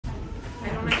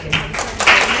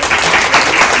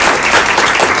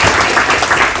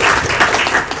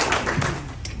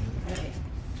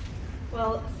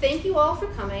for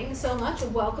coming so much.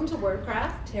 Welcome to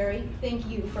WordCraft. Terry, thank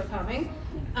you for coming.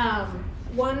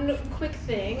 One quick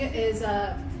thing is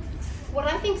what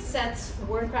I think sets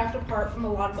WordCraft apart from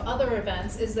a lot of other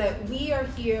events is that we are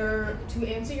here to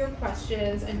answer your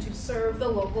questions and to serve the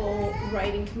local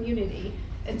writing community.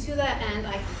 And to that end,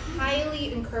 I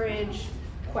highly encourage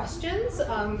questions.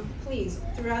 Please,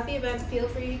 throughout the event, feel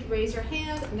free to raise your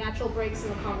hand. Natural breaks in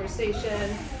the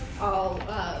conversation. I'll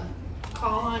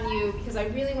call on you because I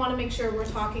really want to make sure we're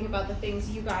talking about the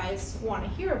things you guys want to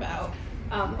hear about.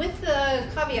 With the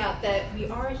caveat that we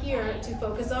are here to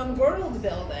focus on world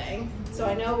building. So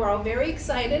I know we're all very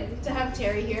excited to have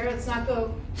Terry here. Let's not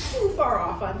go too far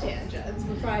off on tangents.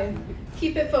 We'll try and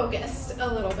keep it focused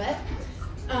a little bit.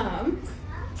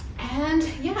 And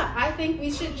yeah, I think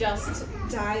we should just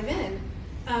dive in.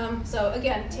 So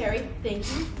again, Terry, thank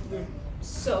you. We're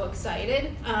so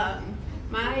excited.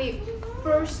 My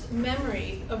first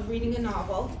memory of reading a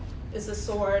novel is The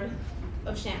Sword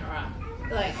of Shannara.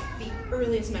 Like the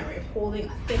earliest memory of holding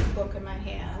a thick book in my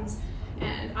hands.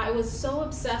 And I was so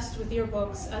obsessed with your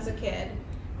books as a kid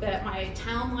that my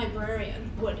town librarian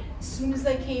would, as soon as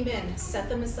they came in, set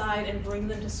them aside and bring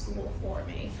them to school for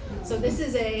me. So this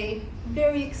is a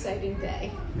very exciting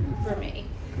day for me.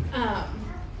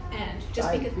 And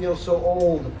just because I feel so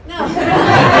old. No.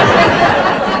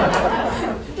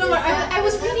 Don't worry, I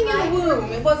was reading in the womb.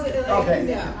 It wasn't like, okay.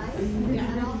 Yeah.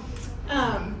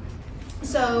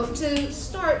 So to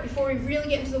start, before we really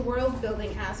get into the world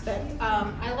building aspect,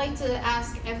 I like to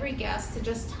ask every guest to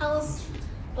just tell us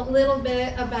a little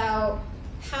bit about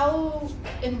how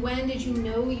and when did you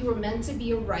know you were meant to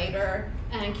be a writer,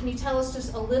 and can you tell us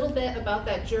just a little bit about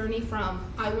that journey from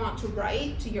I want to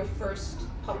write to your first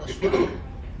published book?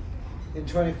 In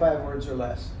 25 words or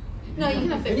less. No, you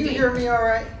can have 50. Can you hear me all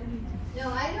right? No,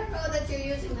 I don't know that you're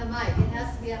using the mic. It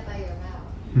has to be up by your mouth.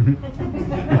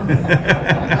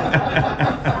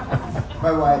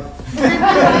 My wife.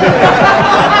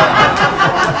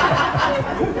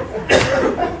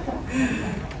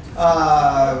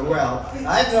 Well,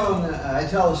 I've known, I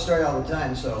tell the story all the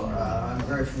time, so I'm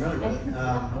very familiar with it.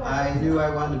 I knew I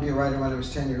wanted to be a writer when I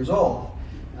was 10 years old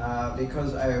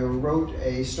because I wrote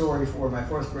a story for my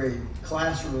 4th grade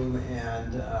classroom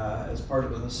and as part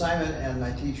of an assignment, and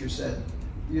my teacher said,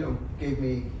 you know, gave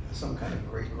me some kind of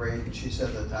great grade, and she said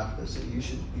at the top of this that you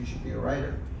should be a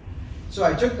writer. So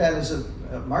I took that as a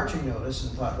marching notice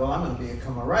and thought, well, I'm going to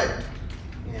become a writer.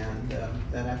 And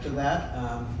then after that,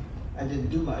 I didn't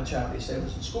do much. Obviously, I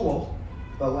was in school.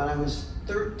 But when I was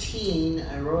 13,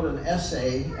 I wrote an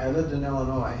essay. I lived in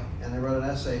Illinois, and I wrote an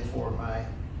essay for my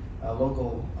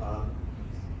local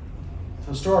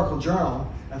historical journal.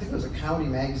 I think it was a county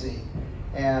magazine,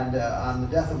 and on the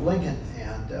death of Lincoln,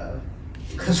 and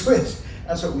because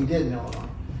that's what we did in Illinois.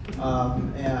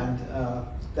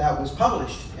 That was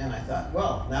published, and I thought,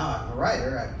 well, now I'm a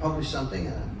writer. I published something,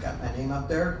 and I've got my name up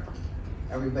there.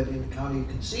 Everybody in the county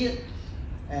could see it,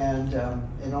 and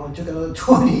it only took another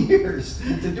 20 years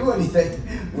to do anything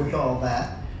with all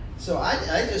that. So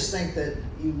I just think that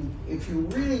if you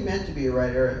really meant to be a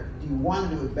writer, you want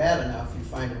to do it bad enough, you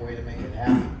find a way to make it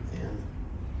happen. And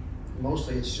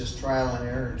mostly it's just trial and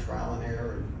error, and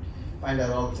find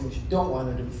out all the things you don't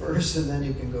want to do first, and then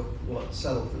you can go, well, let's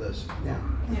settle for this. Yeah.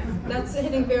 Yeah, that's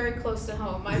hitting very close to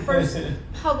home. My first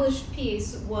published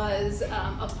piece was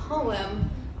a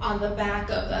poem on the back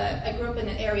of I grew up in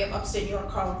an area of upstate New York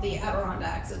called the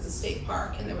Adirondacks. It's a state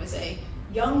park, and there was a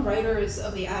Young Writers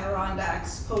of the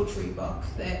Adirondacks poetry book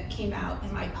that came out,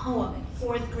 and my poem in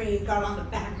 4th grade got on the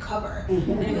back cover,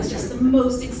 and it was just the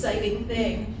most exciting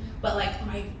thing. But like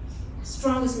my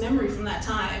strongest memory from that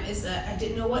time is that I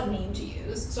didn't know what name to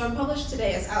use. So I'm published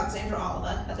today as Alexandra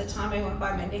Oliva. At the time I went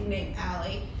by my nickname,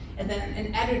 Allie. And then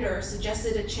an editor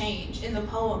suggested a change in the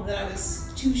poem that I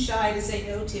was too shy to say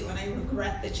no to, and I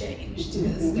regret the change to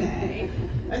this day.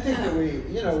 I think that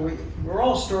we're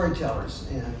all storytellers,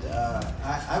 and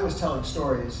I was telling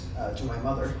stories to my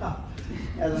mother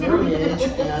at an early age,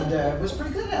 and was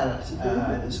pretty good at it,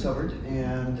 I discovered.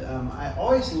 And I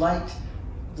always liked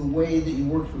the way that you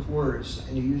worked with words,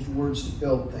 and you used words to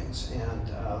build things, and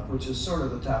which is sort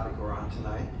of the topic we're on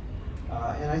tonight.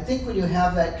 And I think when you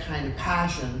have that kind of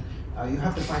passion, you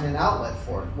have to find an outlet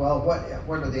for it. Well,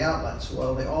 what are the outlets?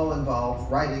 Well, they all involve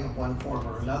writing of one form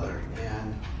or another.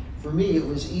 And for me, it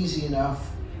was easy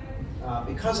enough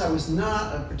because I was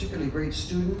not a particularly great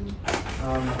student,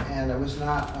 and I was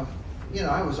not,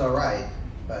 I was all right.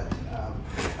 But,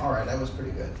 all right, I was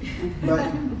pretty good.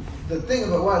 But the thing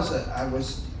of it was that I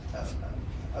was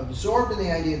absorbed in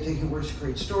the idea of taking words to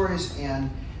create stories and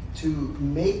to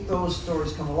make those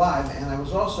stories come alive. And I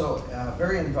was also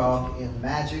very involved in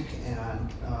magic and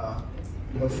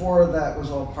before that was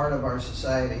all part of our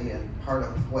society and part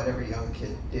of what every young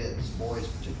kid did, boys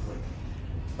particularly.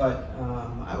 But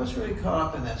I was really caught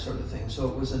up in that sort of thing, so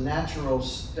it was a natural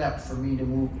step for me to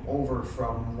move over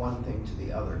from one thing to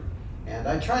the other. And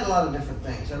I tried a lot of different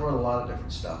things. I wrote a lot of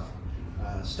different stuff.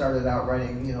 Started out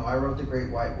writing, I wrote the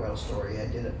Great White Whale story. I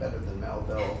did it better than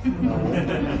Melville.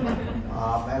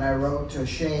 And I wrote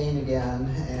Shane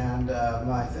again, and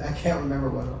I can't remember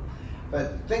what,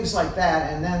 but things like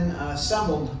that. And then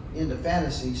stumbled into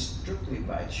fantasy strictly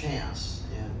by chance,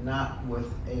 and not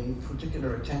with a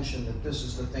particular attention that this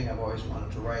is the thing I've always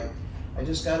wanted to write. I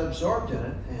just got absorbed in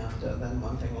it, and then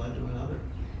one thing led to another.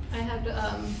 I had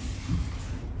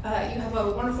you have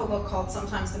a wonderful book called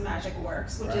Sometimes the Magic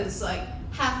Works, which is like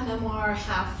half memoir,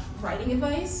 half writing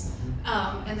advice.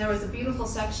 And there was a beautiful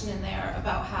section in there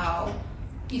about how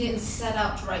you didn't set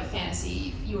out to write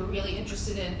fantasy. You were really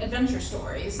interested in adventure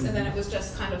stories, and then it was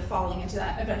just kind of falling into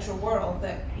that adventure world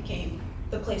that became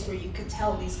the place where you could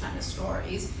tell these kind of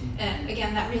stories. And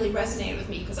again, that really resonated with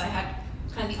me because I had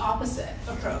kind of the opposite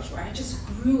approach, where I just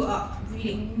grew up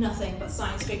reading nothing but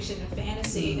science fiction and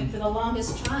fantasy, and for the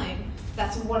longest time,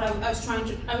 that's what I was trying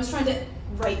to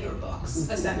write your books,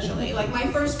 essentially. Like my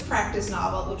first practice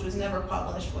novel, which was never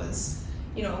published, was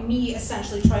me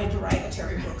essentially trying to write a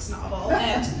Terry Brooks novel,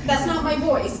 and that's not my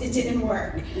voice. It didn't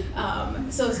work.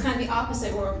 So it's kind of the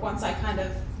opposite, where once I kind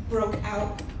of broke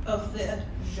out of the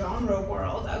genre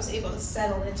world, I was able to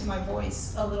settle into my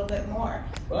voice a little bit more.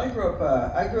 Well, I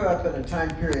grew up in a time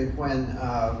period when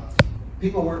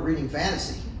people weren't reading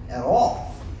fantasy at all.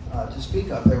 To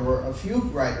speak of. There were a few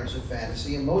writers of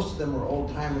fantasy, and most of them were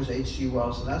old-timers, H.G.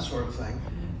 Wells and that sort of thing,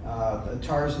 the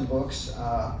Tarzan books.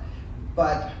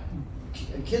 But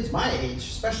kids my age,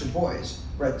 especially boys,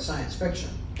 read science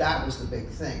fiction. That was the big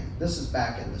thing. This is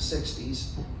back in the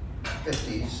 60s,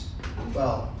 50s.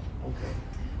 Well, okay.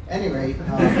 Anyway,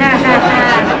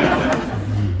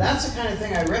 that's the kind of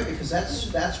thing I read because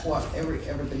that's what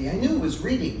everybody I knew was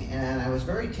reading, and I was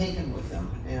very taken with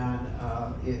them. And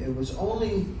it was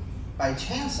only by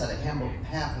chance that I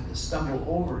happened to stumble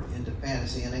over into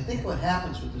fantasy. And I think what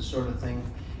happens with this sort of thing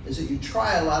is that you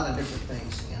try a lot of different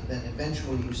things, and then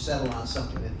eventually you settle on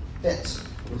something that fits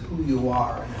with who you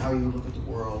are and how you look at the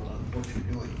world and what you're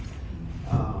doing.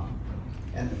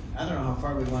 And I don't know how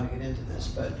far we want to get into this,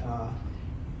 but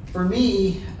for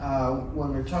me,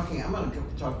 when we're talking, I'm going to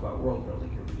talk about world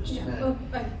building here for just a minute.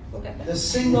 We'll get there. The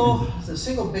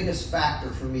single biggest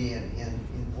factor for me in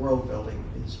world building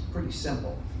is pretty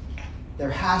simple. There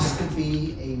has to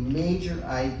be a major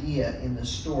idea in the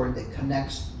story that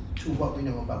connects to what we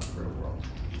know about the real world.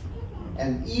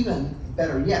 And even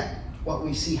better yet, what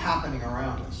we see happening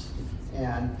around us.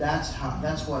 And that's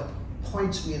what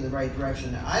points me in the right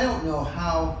direction. Now, I don't know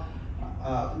how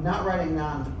not writing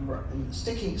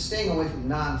staying away from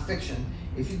nonfiction.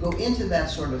 If you go into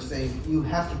that sort of thing, you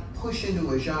have to push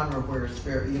into a genre where it's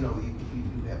very, you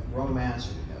have romance,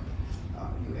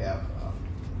 you have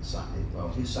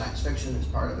science fiction is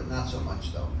part of it, not so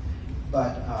much though,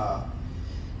 but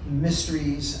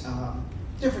mysteries,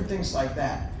 different things like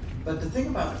that. But the thing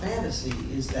about fantasy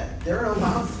is that there are no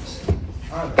boundaries,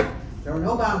 are there? There are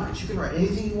no boundaries. You can write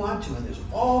anything you want to, and there's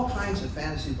all kinds of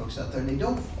fantasy books out there, and they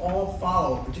don't all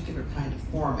follow a particular kind of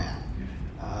format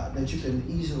that you can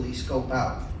easily scope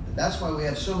out. And that's why we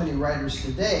have so many writers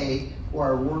today who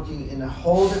are working in a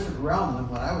whole different realm than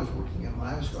what I was working in when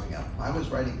I was growing up. I was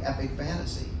writing epic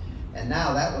fantasy, and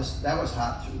now that was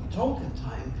hot through the Tolkien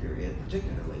time period,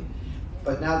 particularly.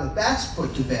 But now that that's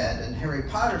put to bed and Harry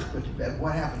Potter's put to bed,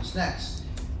 what happens next?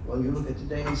 Well, you look at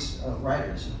today's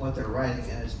writers and what they're writing,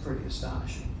 and it's pretty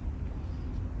astonishing.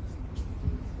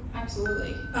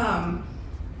 Absolutely.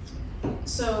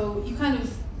 So you kind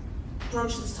of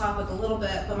broached this topic a little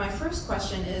bit, but my first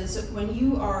question is, when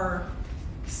you are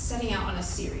setting out on a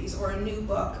series or a new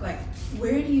book, like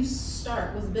where do you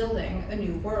start with building a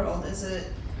new world? Is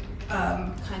it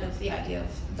kind of the idea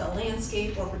of the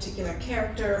landscape or particular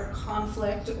character, or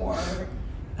conflict, or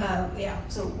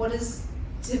so what is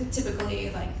typically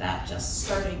like that just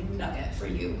starting nugget for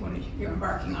you when you're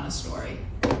embarking on a story?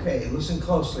 Okay, listen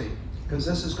closely, because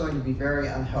this is going to be very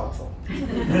unhelpful.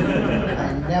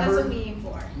 That's what we aim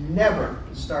for. Never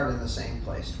start in the same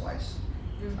place twice.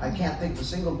 Mm-hmm. I can't think of a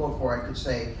single book where I could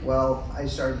say, well, I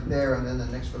started there and then the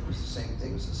next book was the same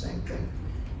thing, it's the same thing.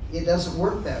 It doesn't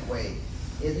work that way.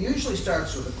 It usually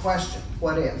starts with a question.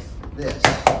 What if this?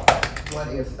 What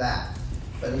if that?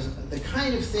 But it's the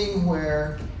kind of thing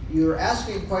where you're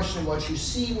asking a question of what you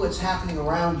see, what's happening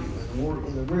around you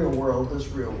in the real world, this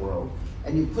real world,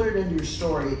 and you put it into your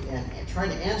story and try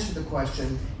to answer the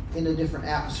question in a different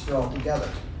atmosphere altogether.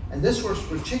 And this works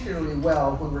particularly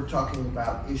well when we're talking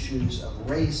about issues of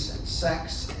race and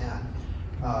sex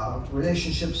and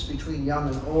relationships between young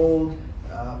and old,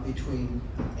 between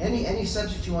any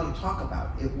subject you want to talk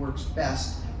about. It works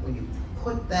best when you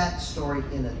put that story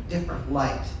in a different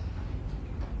light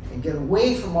and get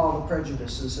away from all the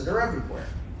prejudices that are everywhere.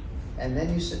 And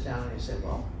then you sit down and you say,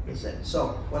 well, that's it. So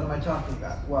what am I talking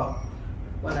about? Well,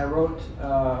 when I wrote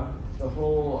the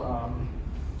whole,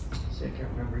 see, I can't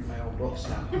remember my old books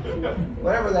now.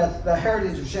 Whatever that, the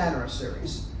Heritage of Shanara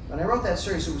series. When I wrote that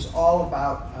series, it was all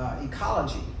about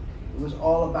ecology. It was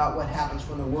all about what happens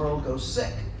when the world goes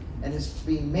sick. And it's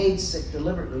being made sick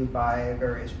deliberately by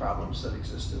various problems that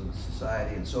exist in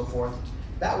society and so forth.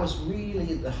 That was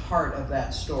really the heart of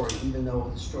that story, even though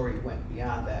the story went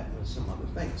beyond that with some other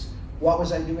things. What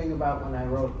was I doing about when I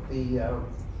wrote the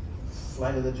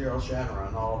Flight of the Gerald Shanara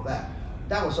and all of that?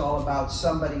 That was all about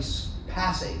somebody's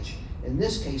passage. In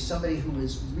this case, somebody who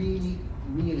is really,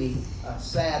 really a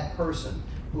sad person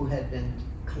who had been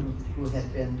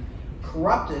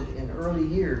corrupted in early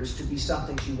years to be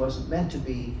something she wasn't meant to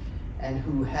be, and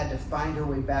who had to find her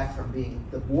way back from being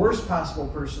the worst possible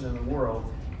person in the world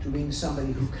to being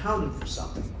somebody who counted for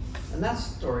something. And that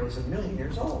story is 1,000,000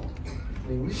 years old. I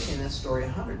mean, we've seen that story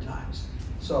 100 times.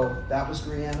 So that was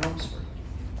Grianne Omsford.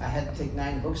 I had to take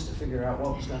 9 books to figure out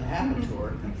what was going to happen to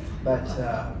her. But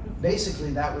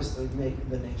basically, that was the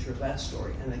nature of that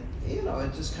story. And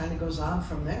it just kind of goes on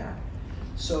from there.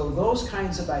 So those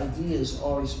kinds of ideas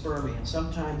always spur me. And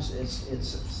sometimes it's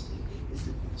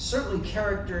certainly certain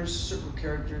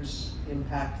characters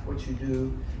impact what you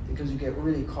do because you get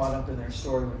really caught up in their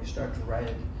story when you start to write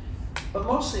it. But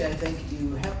mostly I think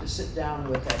you have to sit down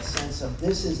with that sense of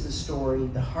this is the story,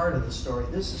 the heart of the story.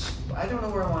 I don't know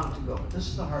where I want it to go, but this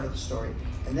is the heart of the story.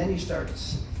 And then you start,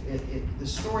 the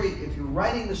story, if you're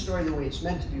writing the story the way it's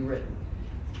meant to be written,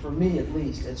 for me at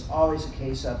least, it's always a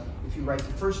case of, if you write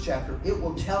the first chapter, it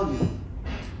will tell you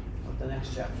what the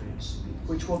next chapter needs to be,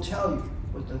 which will tell you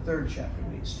what the third chapter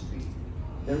needs to be.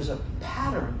 There's a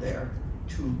pattern there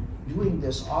to doing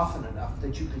this often enough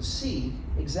that you can see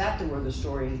exactly where the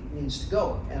story needs to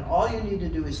go. And all you need to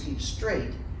do is keep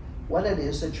straight what it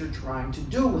is that you're trying to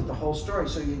do with the whole story,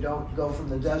 so you don't go from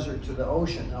the desert to the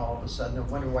ocean and all of a sudden and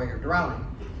wonder why you're drowning.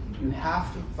 You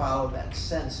have to follow that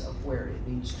sense of where it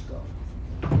needs to go.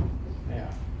 Yeah.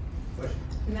 Question.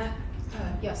 And that,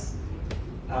 yes.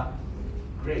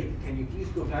 Great. Can you please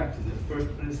go back to the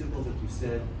first principle that you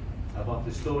said about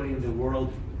the story in the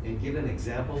world and give an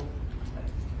example?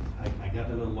 I got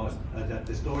a little lost. That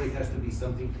the story has to be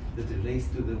something that relates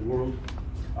to the world.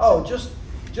 Oh, just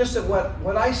that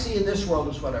what I see in this world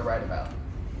is what I write about.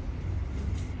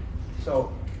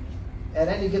 So, at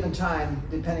any given time,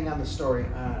 depending on the story,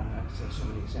 I have so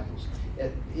many examples.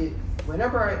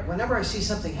 Whenever I see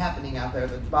something happening out there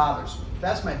that bothers me,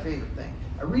 that's my favorite thing.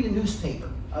 I read a newspaper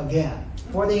again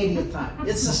for the 80th time.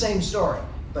 It's the same story,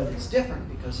 but it's different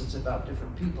because it's about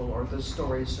different people, or the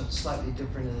story is slightly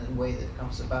different in the way that it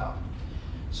comes about.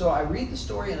 So I read the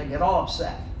story and I get all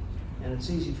upset, and it's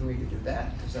easy for me to do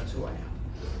that because that's who I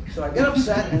am. So I get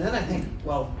upset, and then I think,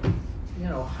 well,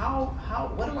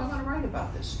 what do I want to write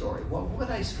about this story? What would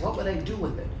I do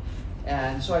with it?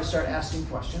 And so I start asking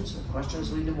questions, and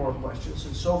questions lead to more questions,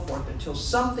 and so forth, until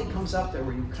something comes up there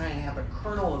where you kind of have a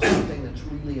kernel of something that's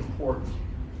really important.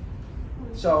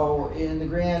 So in the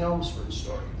Grianne Omsford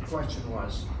story, the question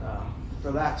was,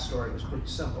 for that story, it was pretty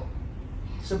simple.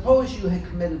 Suppose you had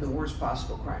committed the worst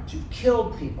possible crimes. You've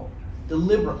killed people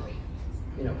deliberately,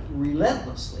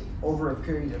 relentlessly over a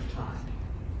period of time.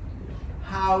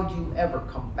 How do you ever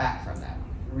come back from that,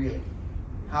 really?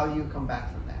 How do you come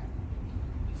back from that?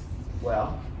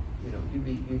 Well,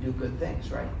 you do good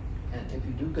things, right? And if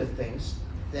you do good things,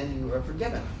 then you are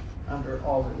forgiven. Under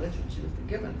all religions, you're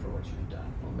forgiven for what you've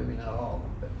done. Well, maybe not all of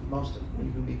them, but most of them,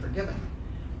 you can be forgiven.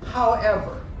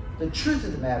 However, the truth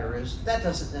of the matter is that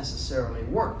doesn't necessarily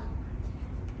work,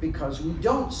 because we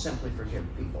don't simply forgive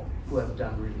people who have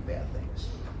done really bad things.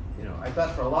 I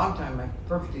thought for a long time my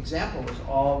perfect example was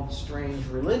all the strange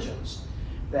religions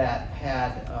that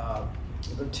had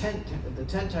the 10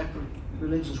 type of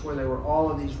religions where there were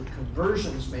all of these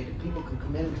conversions made, and people could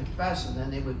come in and confess, and then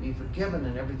they would be forgiven,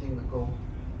 and everything would go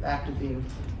back to being,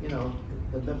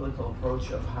 the biblical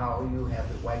approach of how you have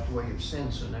wiped away your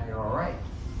sins, so now you're all right.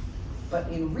 But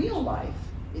in real life,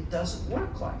 it doesn't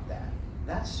work like that.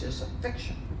 That's just a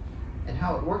fiction. And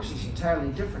how it works is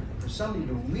entirely different. For somebody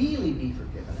to really be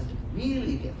forgiven and to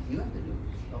really you have to do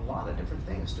a lot of different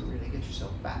things to really get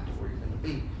yourself back to where you're going to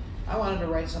be. I wanted to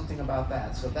write something about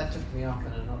that, so that took me off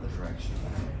in another direction.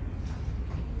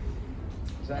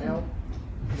 Does that help?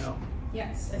 No.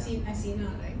 Yes, I see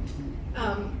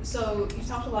nodding. So you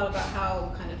talked a lot about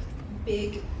how kind of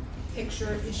big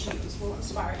picture issues will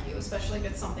inspire you, especially if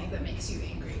it's something that makes you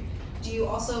angry. Do you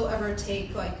also ever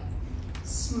take like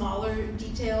smaller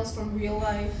details from real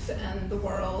life and the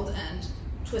world and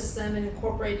twist them and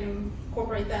incorporate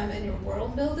them in your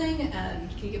world building? And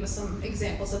can you give us some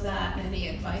examples of that and any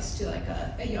advice to like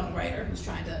a young writer who's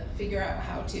trying to figure out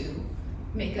how to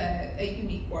make a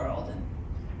unique world?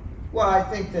 Well, I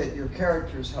think that your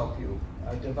characters help you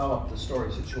develop the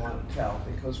stories that you want to tell,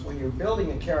 because when you're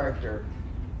building a character,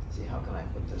 see, how can I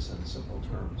put this in simple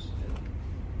terms?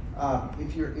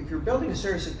 If you're building a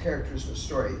series of characters in a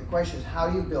story, the question is, how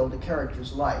do you build a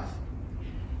character's life?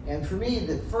 And for me,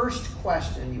 the first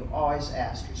question you always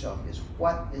ask yourself is,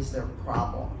 what is their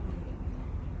problem?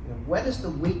 You know, what is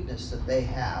the weakness that they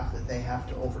have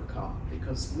to overcome?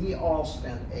 Because we all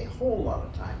spend a whole lot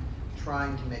of time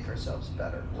trying to make ourselves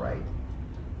better, right?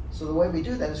 So the way we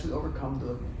do that is we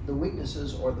overcome the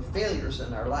weaknesses or the failures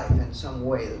in our life in some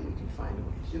way that we can find a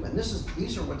way to do. And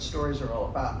these are what stories are all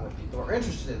about and what people are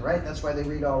interested in, right? That's why they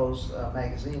read all those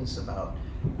magazines about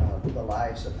the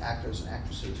lives of actors and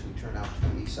actresses who turn out to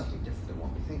be something different than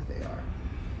what we think they are.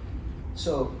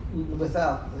 So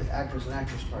without the actors and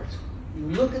actress parts, you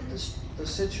look at the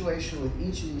situation with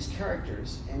each of these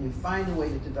characters and you find a way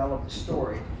to develop a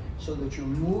story so that you're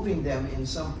moving them in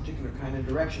some particular kind of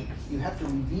direction. You have to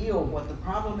reveal what the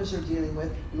problem is they're dealing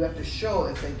with. You have to show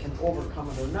if they can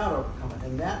overcome it or not overcome it,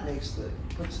 and that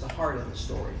puts the heart in the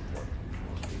story for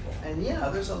most people. And yeah,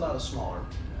 there's a lot of smaller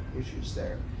issues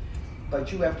there,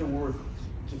 but you have to work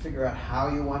to figure out how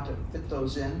you want to fit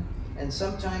those in, and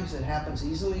sometimes it happens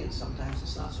easily, and sometimes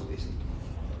it's not so easy.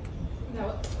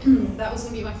 That was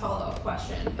going to be my follow-up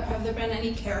question. Have there been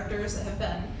any characters that have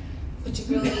been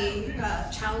particularly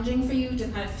challenging for you to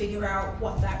kind of figure out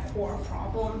what that core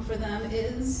problem for them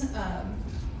is,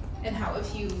 and how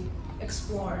do you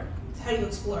explore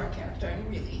a character and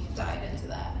really dive into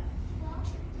that?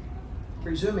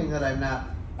 Presuming that I'm not,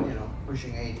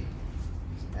 pushing 80,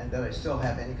 and that I still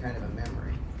have any kind of a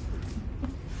memory,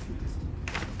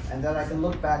 and that I can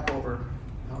look back over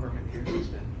however many years it's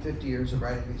been, 50 years of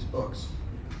writing these books,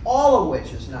 all of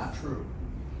which is not true.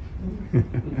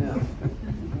 No.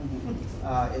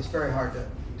 It's very hard to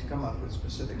come up with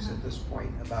specifics at this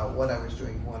point about what I was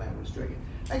doing when I was doing it.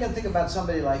 I can think about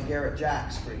somebody like Garrett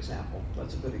Jacks, for example.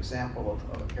 That's a good example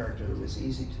of a character that was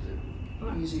easy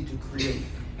to create,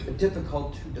 but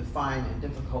difficult to define and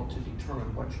difficult to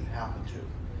determine what should happen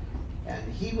to.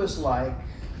 And he was like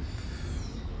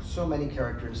so many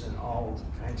characters in all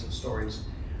kinds of stories,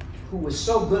 who was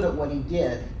so good at what he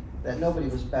did that nobody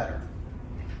was better.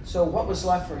 So what was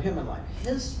left for him in life?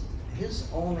 His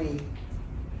only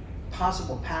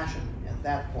possible passion at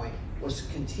that point was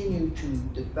to continue to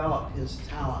develop his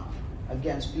talent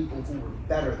against people who were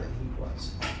better than he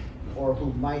was, or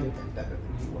who might have been better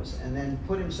than he was, and then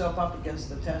put himself up against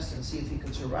the test and see if he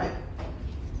could survive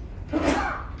it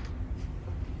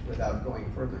without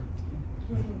going further.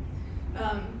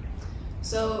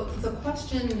 So the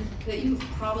question that you've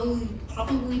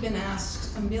probably been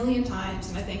asked a million times,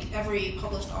 and I think every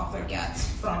published author gets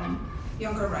from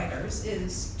younger writers,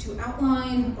 is to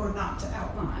outline or not to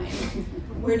outline.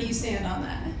 Where do you stand on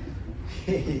that?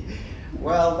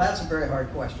 Well, that's a very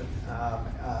hard question.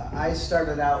 I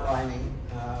started outlining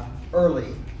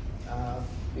early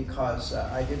because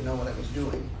I didn't know what I was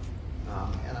doing,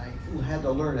 and I had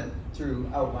to learn it through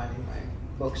outlining my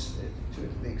books to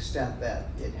the extent that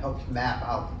it helped map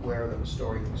out where the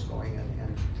story was going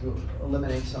and to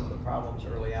eliminate some of the problems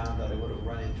early on that I would have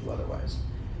run into otherwise.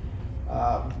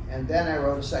 And then I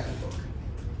wrote a second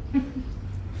book.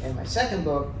 In my second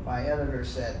book, my editor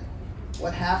said,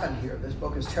 "What happened here? This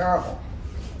book is terrible."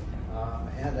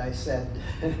 And I said,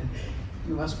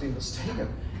 "You must be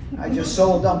mistaken. I just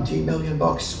sold umpteen million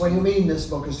books. What do you mean this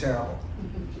book is terrible?"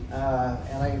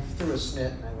 And I threw a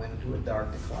snit and I went into a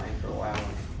dark decline for a while.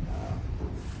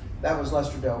 That was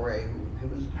Lester Del Rey, who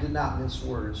did not mince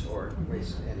words or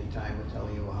waste any time with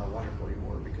telling you how wonderful you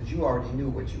were, because you already knew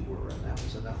what you were, and that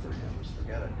was enough for him. Just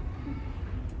forget it.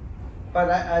 But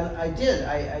I did,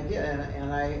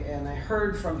 and I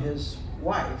heard from his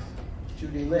wife,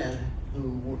 Judy Lynn,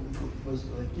 who was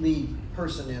the lead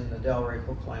person in the Del Rey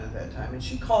book line at that time, and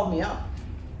she called me up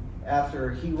after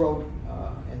he wrote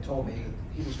and told me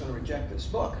he was going to reject this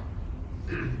book.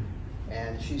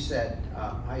 And she said,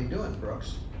 "How you doing,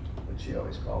 Brooks?" But she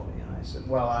always called me, and I said,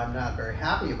 "Well, I'm not very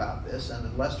happy about this,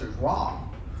 and Lester's wrong."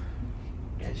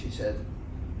 And she said,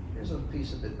 "Here's a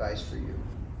piece of advice for you.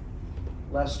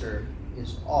 Lester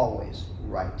is always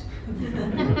right."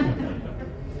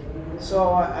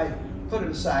 So I put it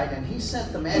aside, and he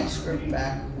sent the manuscript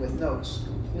back with notes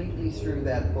completely through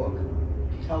that book,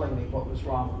 telling me what was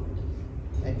wrong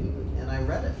with it. And I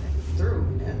read it through,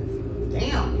 and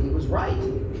damn, he was right.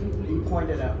 He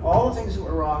pointed out all the things that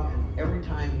were wrong, and every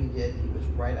time he did, he was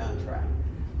right on track.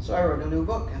 So I wrote a new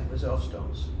book, and it was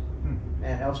Elfstones.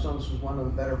 And Elfstones was one of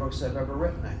the better books I've ever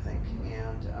written, I think.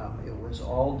 And it was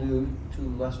all due to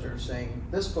Lester saying,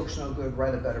 this book's no good,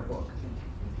 write a better book.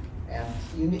 And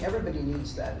everybody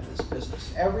needs that in this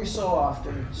business. Every so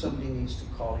often, somebody needs to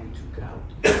call you to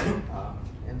count.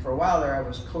 And for a while there, I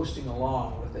was coasting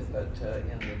along with it, but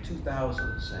in the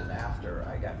 2000s and after,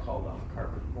 I got called on the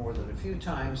carpet more than a few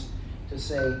times to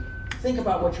say, think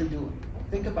about what you're doing.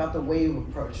 Think about the way you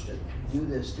approached it. Do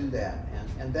this, do that,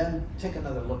 and then take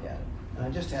another look at it. And I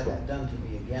just had that done to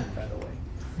me again, by the way.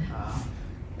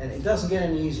 And it doesn't get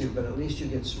any easier, but at least you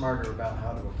get smarter about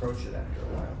how to approach it after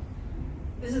a while.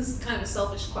 This is kind of a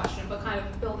selfish question, but kind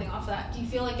of building off that. Do you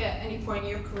feel like at any point in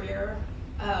your career,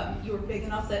 you were big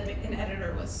enough that an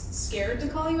editor was scared to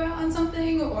call you out on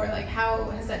something? Or like, how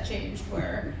has that changed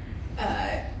where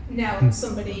now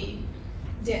somebody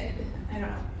did? I don't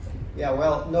know. Yeah,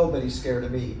 well, nobody's scared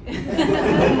of me.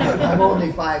 I'm only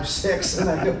 5'6", and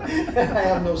I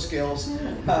have no skills.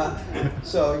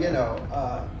 So, you know,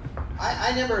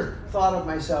 I never thought of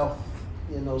myself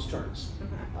in those terms.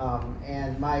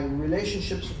 And my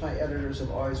relationships with my editors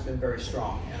have always been very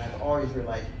strong, and I've always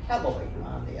relied heavily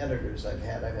on the editors I've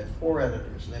had. I've had 4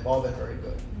 editors, and they've all been very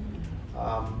good.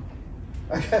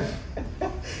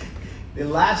 The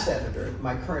last editor,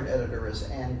 my current editor, is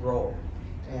Ann Grohl.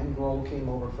 Ann Grohl came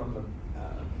over from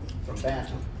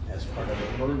Bantam as part of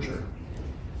a merger.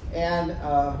 And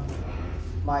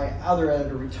my other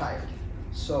editor retired.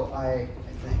 So I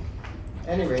think.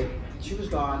 At any rate, she was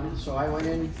gone, so I went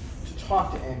in to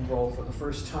talk to Ann Grohl for the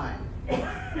first time.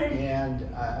 And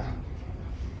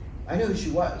I knew who she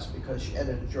was because she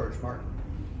edited George Martin.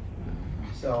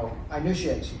 So I knew she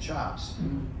had some chops.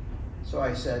 So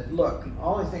I said, look, the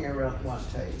only thing I really want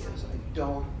to tell you is I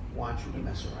don't want you to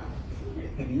mess around.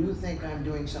 If you think I'm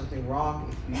doing something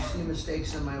wrong, if you see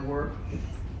mistakes in my work,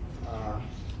 I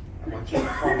want you to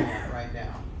call me on it right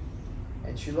now.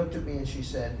 And she looked at me and she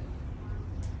said,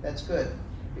 that's good,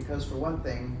 because for one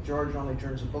thing, George only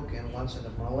turns a book in once in a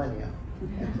millennium.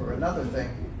 And for another thing,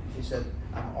 she said,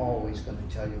 I'm always going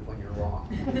to tell you when you're wrong.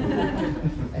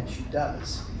 And she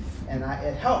does. And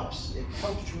it helps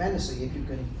tremendously. If you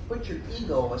can put your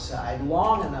ego aside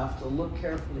long enough to look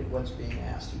carefully at what's being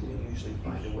asked, you can usually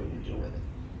find a way to deal with it.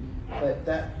 But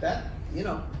that you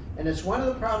know, and it's one of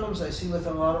the problems I see with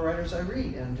a lot of writers I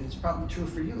read, and it's probably true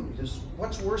for you. Just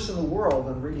what's worse in the world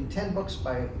than reading 10 books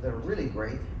that are really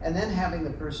great, and then having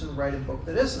the person write a book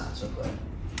that is not so good?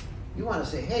 You want to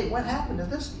say, hey, what happened to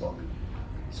this book?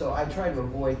 So I try to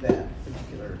avoid that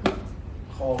particular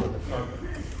call to the carpet.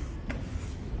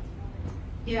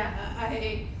 Yeah,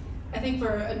 I think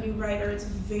for a new writer, it's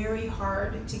very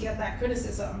hard to get that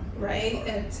criticism, right?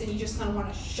 And you just kind of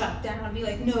want to shut down and be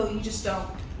like, no,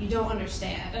 you don't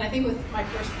understand. And I think with my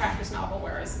first practice novel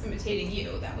where I was imitating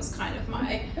you, that was kind of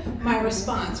my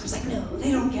response. It was like, no,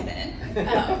 they don't get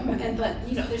it. But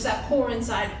you know, there's that core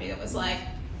inside of me that was like,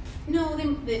 no,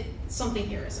 something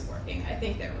here isn't working. I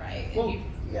think they're right. Well,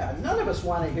 yeah, none of us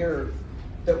want to hear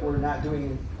that we're not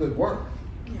doing good work.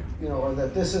 You know, or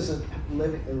that this isn't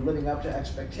living up to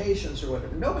expectations or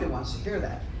whatever. Nobody wants to hear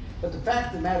that. But the fact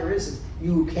of the matter is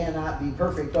you cannot be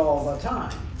perfect all the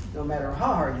time, no matter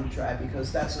how hard you try,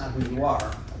 because that's not who you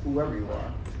are, whoever you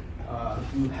are.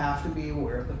 You have to be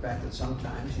aware of the fact that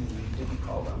sometimes you need to be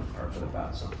called on the carpet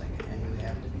about something, and you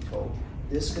have to be told,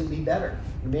 this can be better,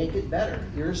 make it better.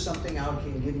 Here's something I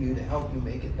can give you to help you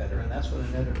make it better, and that's what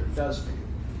an editor does for you.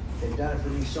 They've done it for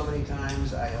me so many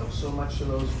times. I owe so much to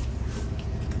those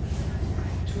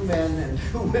 2 men and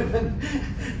 2 women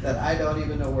that I don't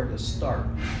even know where to start.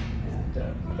 And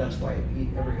that's why every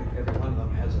one of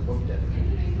them has a book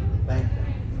dedicated to thank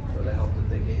them for the help that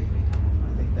they gave me.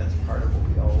 I think that's part of what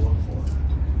we all look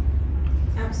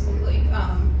for. Absolutely.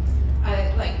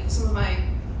 I like some of my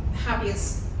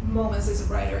happiest moments as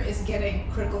a writer is getting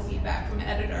critical feedback from an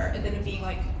editor and then it being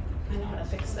like, I know how to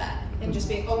fix that. And just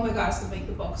being, oh my God, it's gonna make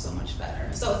the book so much better.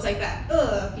 So it's like that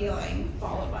feeling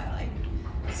followed by like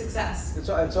success. It's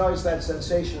always that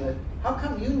sensation that, how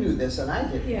come you knew this and I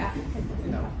didn't? Yeah.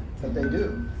 You know, but they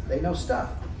do. They know stuff.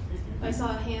 I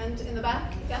saw a hand in the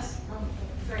back. Yes?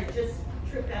 Sorry, just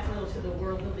trip back a little to the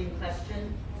world building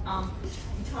question.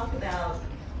 You talk about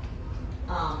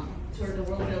sort of the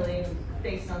world building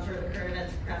based on sort of the current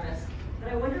events premise,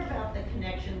 but I wonder about the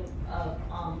connection of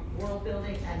world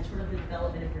building and sort of the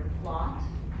development of your plot,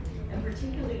 and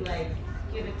particularly like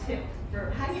give a tip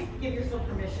for, how do you give yourself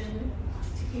permission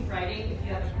to keep writing if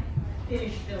you haven't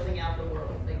finished building out the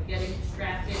world? Like getting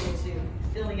distracted into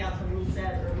filling out some rule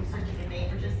set or researching a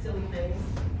name or just silly things.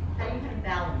 How do you kind of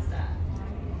balance that?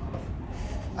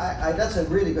 That's a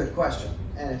really good question,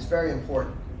 and it's very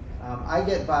important. I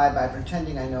get by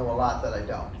pretending I know a lot that I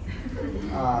don't.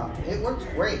 It works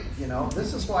great, you know.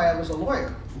 This is why I was a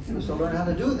lawyer, was to learn how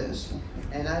to do this.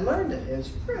 And I learned it. It's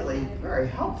really very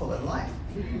helpful in life.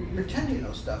 Pretend you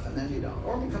know stuff and then you don't.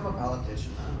 Or become a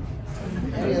politician. I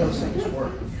don't know. Any of those things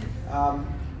work.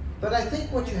 But I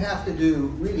think what you have to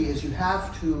do really is you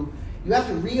have to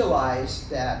realize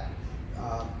that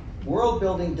world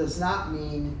building does not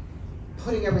mean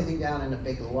putting everything down in a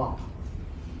big lump.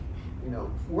 You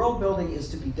know, world building is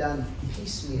to be done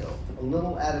piecemeal, a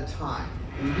little at a time.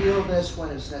 Reveal this when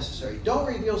it's necessary. Don't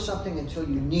reveal something until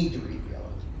you need to reveal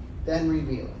it. Then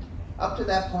reveal it. Up to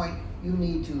that point, you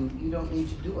don't need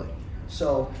to do it.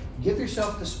 So give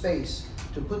yourself the space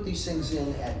to put these things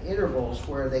in at intervals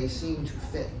where they seem to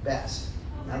fit best.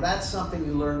 Now that's something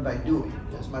you learn by doing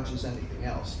as much as anything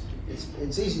else.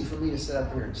 It's easy for me to sit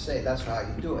up here and say that's how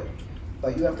you do it,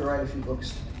 but you have to write a few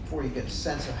books before you get a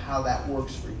sense of how that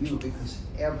works for you, because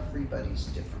everybody's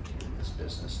different in this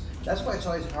business. That's why it's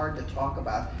always hard to talk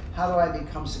about how do I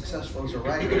become successful as a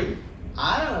writer.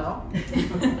 I don't know.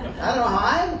 I don't know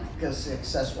how I'm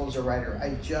successful as a writer.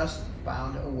 I just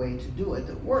found a way to do it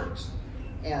that works.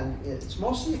 And it's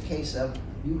mostly a case of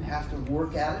you have to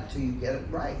work at it till you get it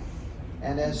right.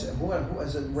 And as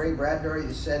Ray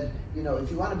Bradbury said, you know, if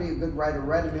you want to be a good writer,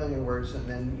 write 1,000,000 words and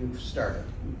then you've started.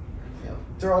 You know,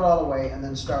 throw it all away and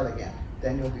then start again.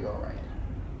 Then you'll be all right.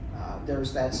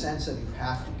 There's that sense that you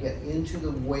have to get into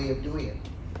the way of doing it.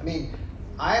 I mean,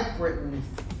 I've written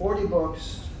 42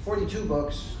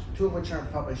 books, 2 of which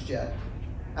aren't published yet.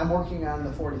 I'm working on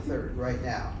the 43rd right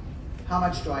now. How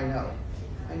much do I know?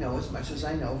 I know as much as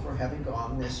I know for having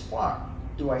gone this far.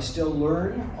 Do I still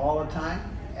learn all the time?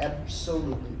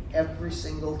 Absolutely, every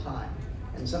single time.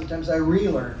 And sometimes I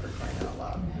relearn, for crying out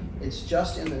loud. It's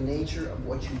just in the nature of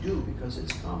what you do because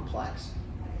it's complex.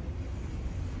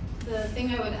 The thing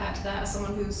I would add to that as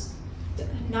someone who's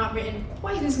not written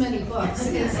quite as many books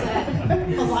is that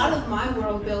a lot of my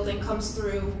world building comes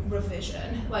through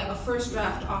revision. Like a first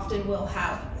draft often will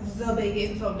have the big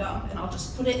info dump and I'll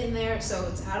just put it in there so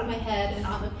it's out of my head and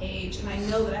on the page and I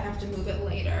know that I have to move it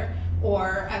later.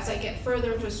 Or as I get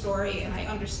further into a story and I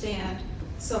understand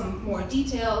some more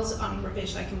details on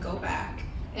revision, I can go back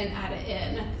and add it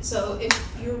in. So if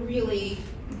you're really...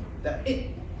 That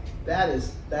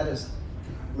is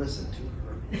listen to her.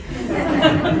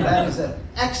 That is an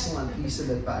excellent piece of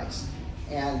advice.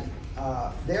 And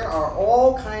there are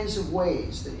all kinds of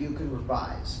ways that you can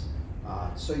revise.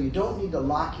 So you don't need to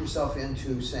lock yourself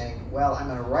into saying, well, I'm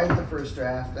going to write the first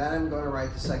draft, then I'm going to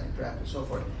write the second draft, and so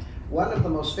forth. One of the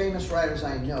most famous writers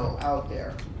I know out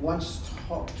there once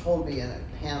told me in a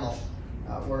panel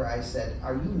where I said,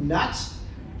 are you nuts?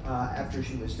 After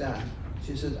she was done.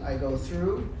 She said, I go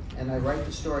through and I write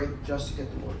the story just to get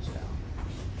the words down.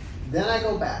 Then I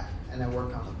go back and I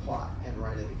work on the plot and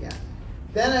write it again.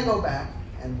 Then I go back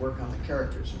and work on the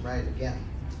characters and write it again.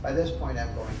 By this point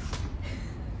I'm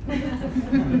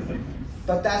going,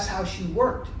 but that's how she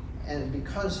worked. And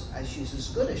because she's as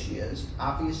good as she is,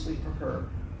 obviously for her,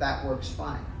 that works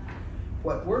fine.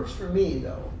 What works for me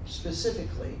though,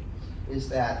 specifically, is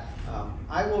that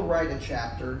I will write a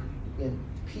chapter in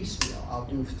piecemeal. I'll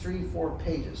do 3-4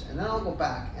 pages, and then I'll go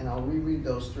back and I'll reread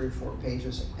those 3-4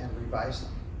 pages and revise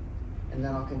them. And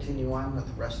then I'll continue on with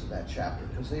the rest of that chapter,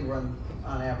 because they run,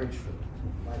 on average,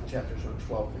 my chapters run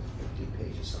 12 to 15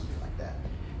 pages, something like that.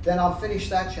 Then I'll finish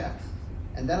that chapter,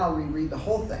 and then I'll reread the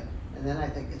whole thing, and then I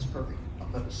think it's perfect. I'll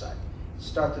put it aside.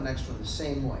 Start the next one the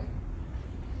same way.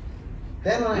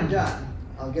 Then when I'm done,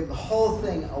 I'll give the whole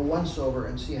thing a once-over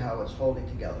and see how it's holding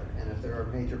together. And if there are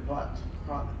major plot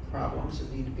problems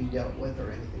that need to be dealt with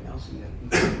or anything else, you have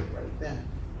to do it right then.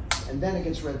 And then it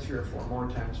gets read 3 or 4 more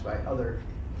times by other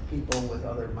people with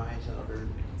other minds and other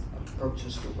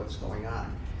approaches to what's going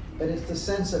on. But it's the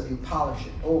sense of you polish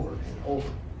it over and over,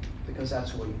 because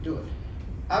that's the way you do it.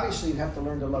 Obviously, you have to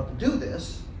learn to love to do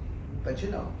this, but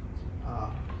you know,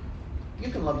 you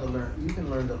can learn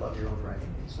to love your own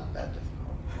writing. It's not that difficult.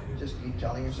 Just keep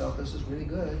telling yourself this is really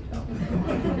good.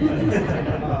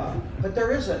 But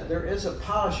there is a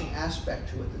polishing aspect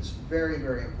to it that's very,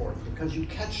 very important, because you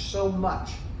catch so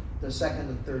much the second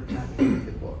and third time you read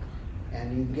the book,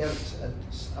 and you get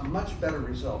a much better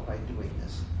result by doing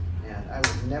this. And I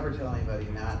would never tell anybody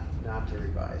not to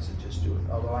revise and just do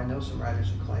it. Although I know some writers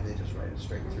who claim they just write it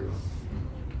straight through.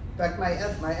 fact,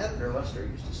 my editor, Lester,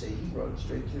 used to say he wrote it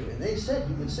straight through. And they said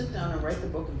he would sit down and write the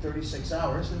book in 36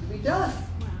 hours and be done.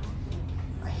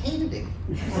 I hated him.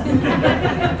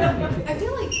 I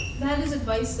feel like that is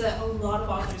advice that a lot of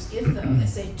authors give, though. They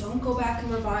say, don't go back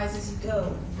and revise as you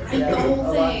go. Write the whole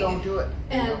a thing. lot don't do it.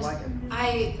 And I don't like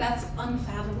it. that's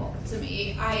unfathomable to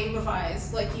me. I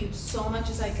revise like you so much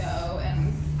as I go,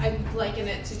 and I liken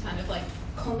it to kind of like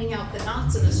combing out the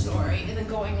knots in the story and then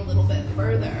going a little bit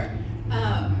further.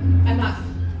 I'm not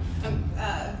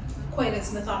quite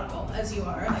as methodical as you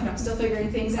are. Like I'm still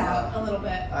figuring things out a little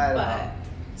bit.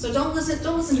 So don't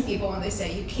listen to people when they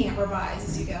say you can't revise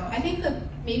as you go. I think that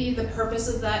maybe the purpose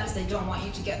of that is they don't want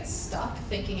you to get stuck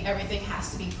thinking everything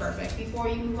has to be perfect before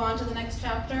you move on to the next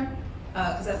chapter,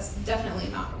 because that's definitely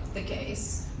not the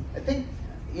case. I think,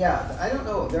 yeah, I don't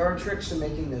know. There are tricks to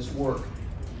making this work,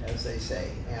 as they say,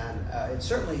 and it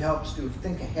certainly helps to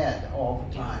think ahead all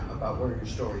the time about where your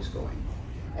story's going.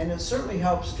 And it certainly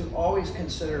helps to always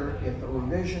consider if a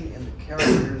revision in the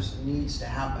characters needs to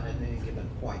happen at any given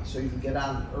point, so you can get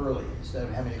on it early instead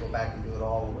of having to go back and do it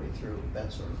all the way through,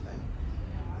 that sort of thing.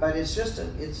 But it's just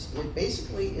it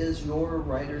basically is your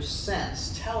writer's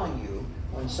sense telling you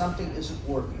when something isn't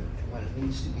working, when it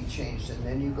needs to be changed, and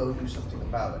then you go do something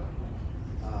about it.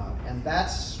 And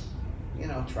that's, you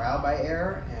know, trial by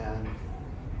error and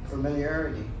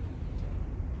familiarity.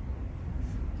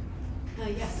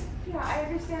 Yes. Yeah, I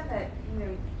understand that, you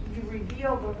know, you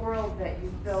reveal the world that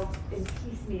you've built in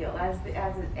piecemeal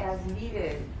as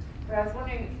needed. But I was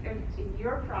wondering, in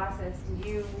your process, do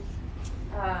you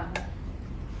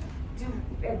do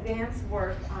advanced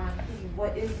work on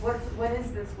what is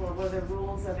this world? What are the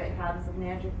rules of it? How does the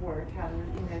magic work?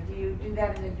 Do you do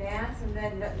that in advance? And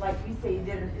then, like you say, you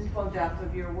did an info dump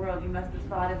of your world. You must have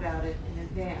thought about it in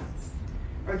advance,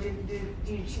 or do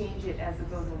you change it as it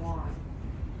goes along?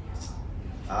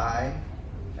 I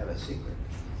have a secret.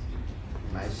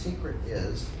 My secret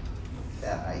is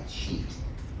that I cheat.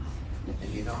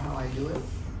 And you know how I do it?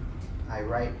 I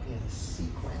write in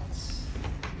sequence.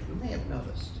 You may have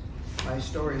noticed. My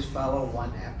stories follow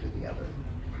one after the other.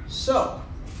 So,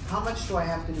 how much do I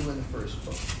have to do in the first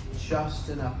book? Just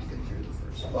enough to get through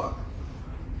the first book.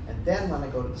 And then when I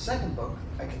go to the second book,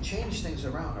 I can change things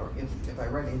around. Or if I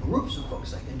write in groups of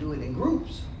books, I can do it in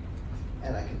groups.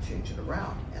 And I can change it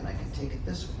around, and I can take it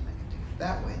this way, and I can take it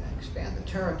that way, and I expand the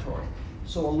territory.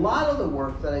 So a lot of the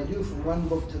work that I do from one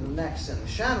book to the next in the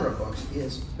genre books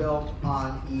is built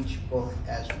on each book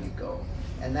as we go.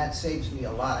 And that saves me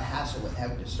a lot of hassle with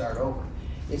having to start over.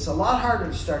 It's a lot harder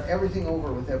to start everything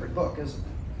over with every book, isn't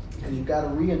it? Because you've got to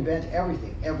reinvent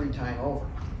everything every time over.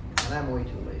 And I'm way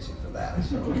too lazy for that,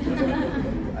 so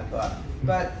I thought.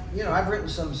 But, you know, I've written,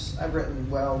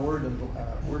 well, Word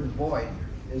and Void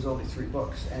is only 3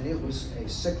 books, and it was a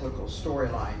cyclical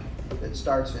storyline that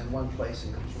starts in one place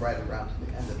and comes right around to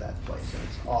the end of that place, and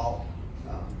it's all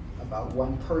about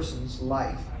one person's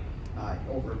life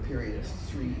over a period of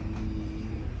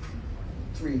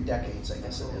three decades, I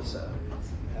guess it is,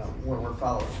 where we're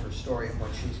following her story and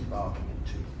what she's evolving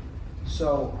into.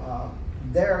 So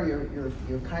there,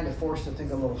 you're kind of forced to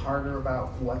think a little harder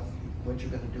about what you're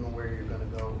going to do and where you're going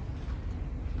to go.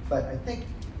 But I think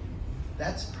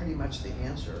that's pretty much the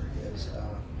answer, is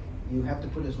you have to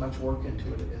put as much work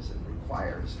into it as it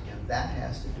requires, and that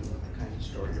has to do with the kind of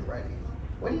story you're writing.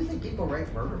 What do you think people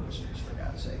write murder mysteries, for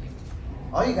God's sake?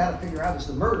 All you got to figure out is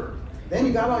the murder. Then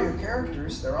you got all your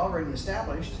characters, they're already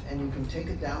established, and you can take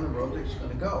it down the road that it's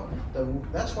going to go.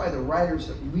 That's why the writers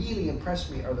that really impress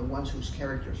me are the ones whose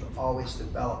characters are always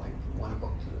developing from one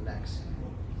book to the next.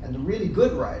 And the really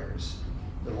good writers,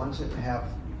 the ones that have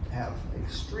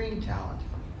extreme talent.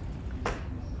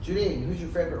 Janine, who's your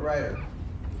favorite writer?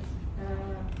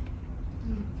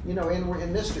 You know,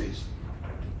 in mysteries.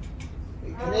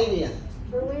 Canadian.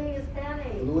 Louise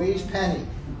Penny. Louise Penny.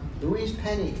 Louise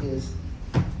Penny is,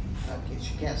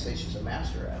 she can't say she's a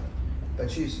master at it,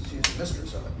 but she's a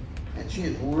mistress of it. And she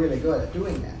is really good at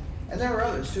doing that. And there are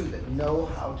others too that know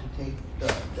how to take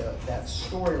that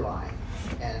storyline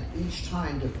and each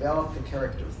time develop the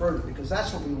character further, because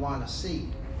that's what we want to see.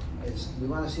 Is we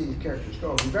want to see these characters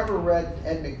grow. If you've ever read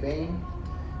Ed McBain,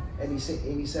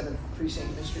 87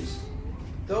 Precinct Mysteries,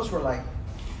 those were like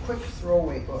quick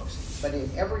throwaway books. But in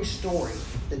every story,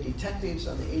 the detectives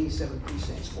on the 87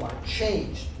 Precinct Squad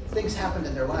changed. Things happened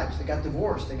in their lives. They got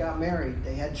divorced, they got married,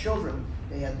 they had children,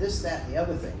 they had this, that, and the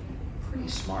other thing. Pretty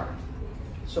smart.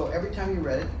 So every time you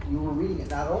read it, you were reading it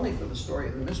not only for the story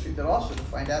of the mystery, but also to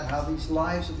find out how these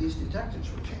lives of these detectives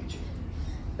were changing.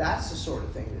 That's the sort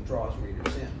of thing that draws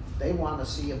readers in. They want to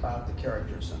see about the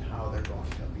characters and how they're going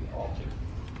to be altered.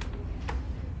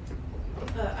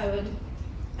 I would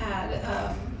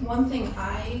add, one thing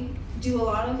I do a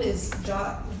lot of is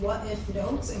jot what if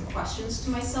notes and questions to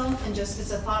myself, and just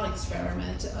it's a thought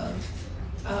experiment of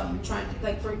trying to,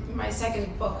 like, for my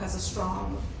second book has a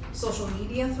strong social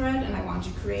media thread, and I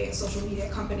wanted to create a social media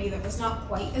company that was not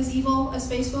quite as evil as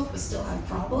Facebook, but still had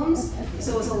problems.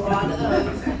 So it was a lot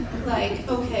of like,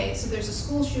 okay, so there's a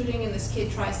school shooting and this kid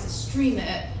tries to stream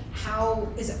it. How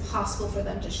is it possible for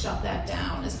them to shut that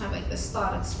down? It's kind of like this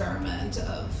thought experiment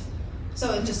of,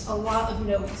 so it just a lot of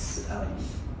notes of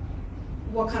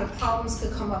what kind of problems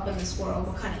could come up in this world,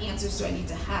 what kind of answers do I need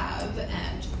to have,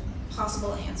 and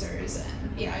possible answers,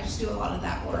 and yeah, I just do a lot of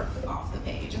that work off the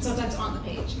page, and sometimes on the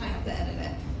page, and I have to edit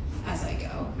it as I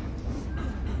go.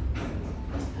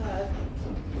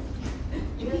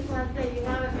 Just want to say, you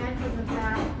haven't mentioned the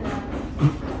fact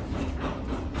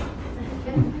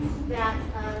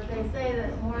that they say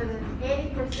that more than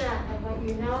 80% of what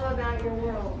you know about your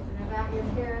world and about your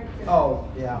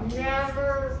characters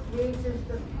never reaches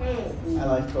the page. I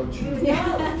like coaching. You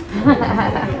know,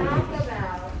 talk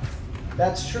about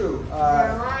That's true.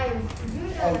 their lives. You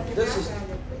know what the this is-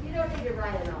 background is, but you don't need to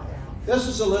write it all down. This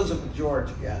is Elizabeth George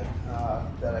again,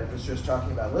 that I was just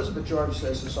talking about. Elizabeth George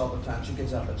says this all the time. She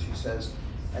gets up and she says,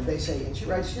 and they say, and she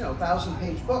writes,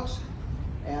 1,000-page books.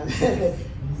 And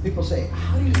people say,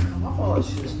 how do you come up with all this?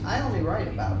 She says, I only write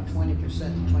about 20%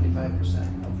 to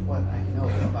 25% of what I know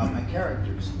about my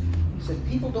characters. She said,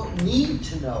 people don't need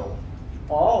to know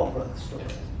all the story,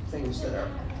 things that are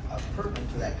pertinent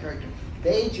to that character.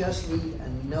 They just need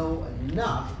to know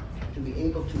enough to be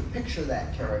able to picture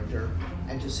that character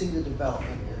and to see the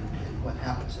development in what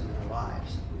happens in their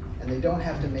lives. And they don't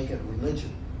have to make it a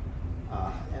religion.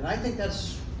 And I think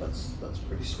that's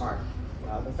pretty smart.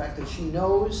 The fact that she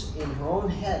knows in her own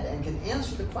head and can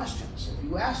answer the questions. If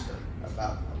you ask her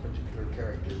about a particular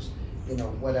character's,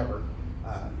 whatever,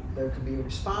 there could be a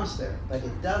response there. But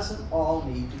it doesn't all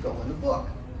need to go in the book.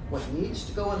 What needs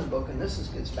to go in the book, and this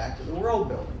gets back to the world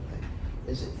building thing,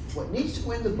 is what needs to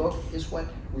go in the book is what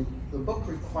the book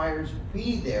requires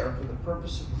be there for the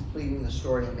purpose of completing the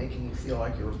story and making you feel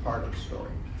like you're a part of the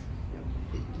story.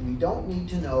 We don't need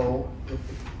to know if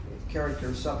the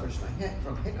character suffers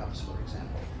from hiccups, for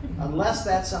example, unless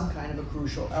that's some kind of a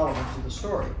crucial element to the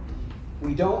story.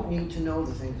 We don't need to know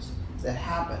the things that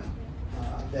happen,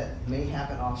 that may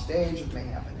happen off stage, it may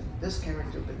happen in this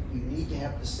character, but you need to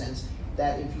have the sense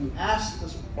that if you ask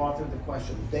the author the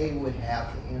question, they would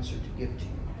have the answer to give to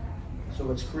you.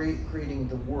 So it's creating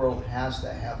the world has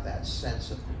to have that sense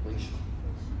of completion.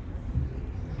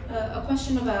 A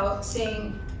question about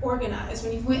staying organized.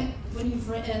 When you've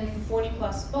written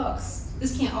 40+ books,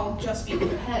 this can't all just be in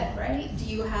your head, right? Do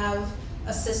you have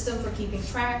a system for keeping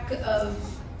track of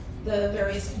the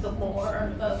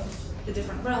lore of the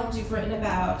different realms you've written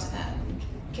about and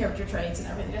character traits and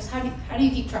everything? Just how do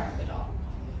you keep track of it all?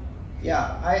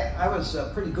 Yeah, I was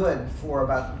pretty good for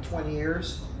about 20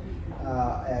 years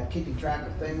at keeping track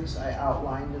of things. I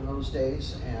outlined in those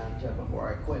days, and before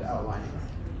I quit outlining.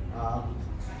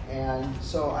 And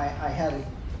so I had a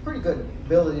pretty good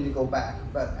ability to go back.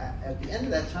 But at the end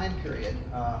of that time period,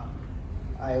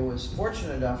 I was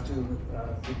fortunate enough to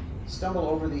stumble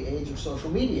over the age of social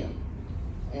media.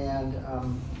 And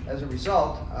as a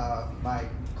result, my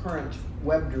current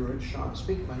web druid, Sean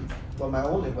Speakman, well, my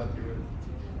only web druid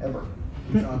ever,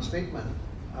 Sean Speakman,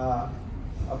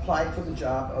 applied for the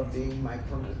job of being my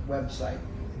permanent website.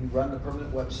 He run the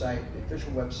permanent website, the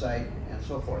official website, and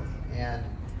so forth. And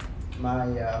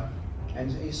and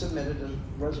he submitted a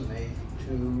resume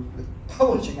to the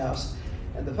publishing house,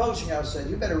 and the publishing house said,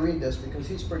 "You better read this because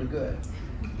he's pretty good."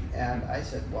 And I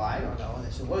said, "Well, I don't know." And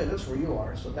they said, "Well, that's where you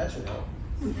are, so that should help."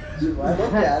 So I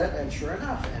looked at it, and sure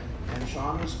enough, and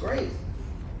Sean was great.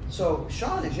 So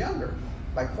Sean is younger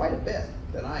by quite a bit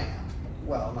than I am.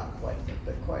 Well, not quite a bit,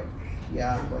 but quite.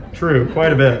 Yeah, quite. True,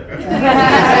 quite a bit.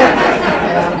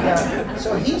 And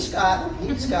so he's got.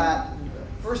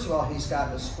 First of all, he's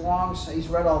got a strong. He's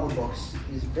read all the books.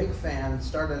 He's a big fan.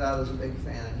 Started out as a big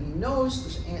fan, and he knows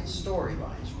the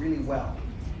storylines really well.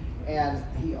 And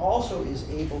he also is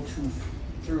able to,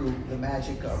 through the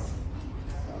magic of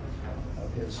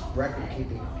his record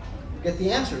keeping, get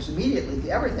the answers immediately to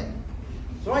everything.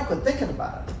 So I quit thinking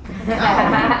about it.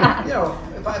 Now,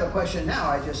 if I have a question now,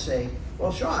 I just say,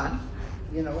 "Well, Sean,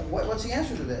 what's the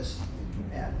answer to this?"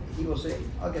 And he will say,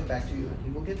 "I'll get back to you." And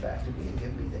he will get back to me and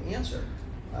give me the answer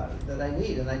that I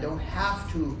need. And I don't have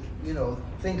to,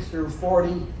 think through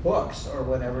 40 books or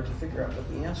whatever to figure out what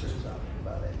the answer is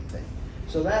about anything.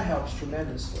 So that helps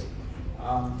tremendously.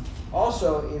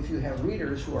 Also, if you have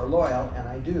readers who are loyal, and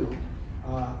I do,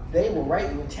 they will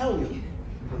write you and tell you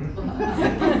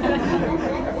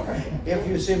If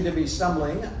you seem to be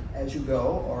stumbling as you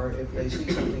go, or if they see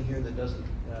something here that doesn't,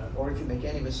 or if you make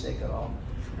any mistake at all.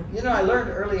 You know, I learned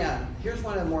early on, here's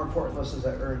one of the more important lessons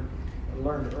I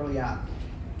learned early on.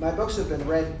 My books have been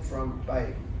read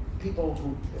by people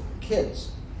who,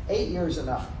 kids, 8 years and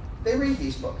up. They read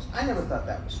these books. I never thought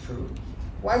that was true.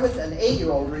 Why would an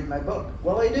 8-year-old read my book?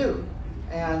 Well, they do.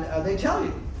 And they tell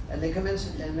you. And they come in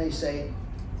and they say,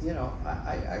 you know,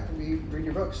 I can read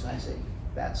your books. And I say,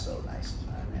 that's so nice.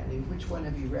 And which one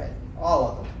have you read? All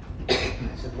of them. And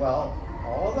I said, well,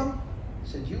 all of them? I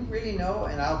said, you really know?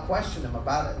 And I'll question them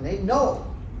about it. And they know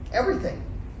everything.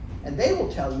 And they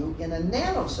will tell you in a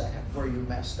nanosecond where you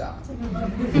messed up.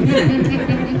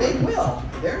 They will.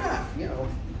 They're not, you know,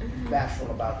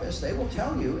 bashful about this. They will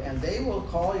tell you, and they will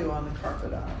call you on the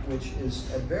carpet on it, which is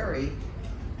a very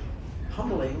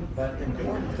humbling but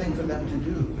important thing for them to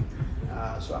do.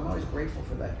 So I'm always grateful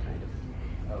for that kind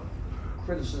of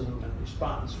criticism and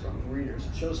response from readers.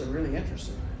 It shows they're really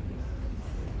interested.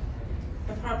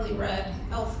 I probably read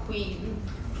Elf Queen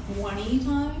 20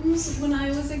 times when I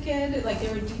was a kid. Like,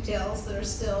 there were details that are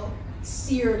still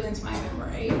seared into my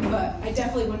memory, but I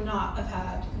definitely would not have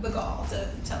had the gall to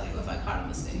tell you if I caught a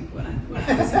mistake when I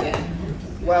was a kid.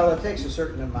 Well, it takes a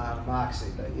certain amount of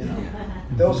moxie, but you know,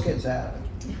 those kids have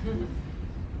it.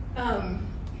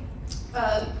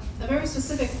 A very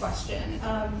specific question.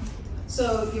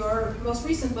 So your most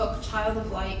recent book, Child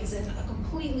of Light, is in a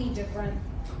completely different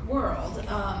world.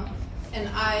 And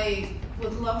I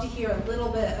would love to hear a little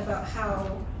bit about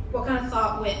what kind of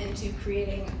thought went into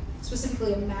creating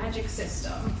specifically a magic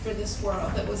system for this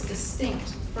world that was distinct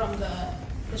from the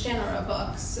genre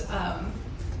books.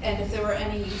 And if there were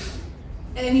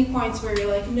any points where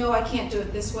you're like, no, I can't do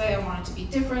it this way, I want it to be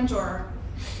different, or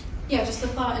yeah, just the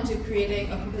thought into creating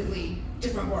a completely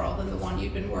different world than the one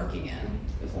you'd been working in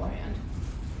beforehand.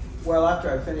 Well,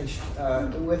 after I finished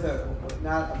with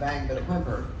not a bang but a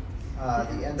whimper,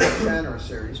 the end of the genre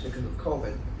series because of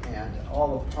COVID, and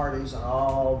all the parties and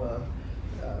all the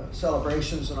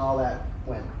celebrations and all that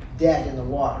went dead in the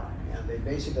water, and they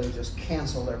basically just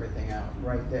canceled everything out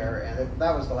right there, and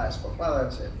that was the last book. Well,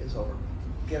 that's it, it's over.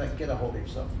 Get a hold of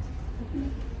yourself.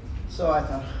 So I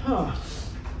thought,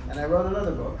 and I wrote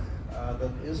another book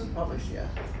that isn't published yet,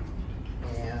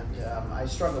 and I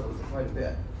struggled with it quite a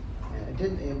bit, and I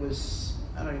don't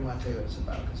even want to tell you what it's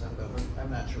about because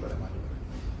I'm not sure what I want to do with it.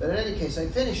 But in any case, I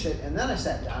finished it, and then I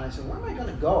sat down and I said, where am I going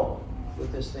to go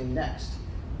with this thing next?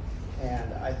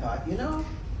 And I thought, you know,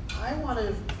 I want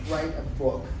to write a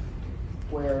book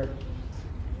where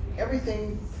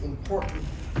everything important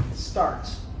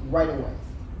starts right away,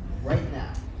 right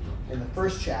now, in the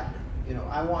first chapter. You know,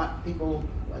 I want people,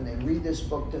 when they read this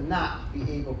book, to not be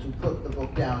able to put the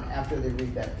book down after they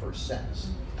read that first sentence.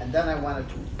 And then I wanted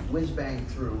to whiz-bang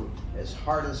through as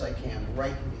hard as I can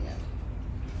right to the end.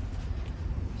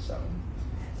 So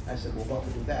I said, well, what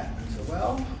would do that? And I said,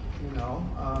 well, you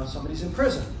know, somebody's in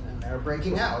prison and they're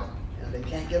breaking out and they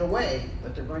can't get away,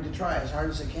 but they're going to try as hard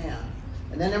as they can.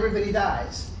 And then everybody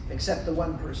dies except the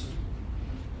one person.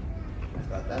 I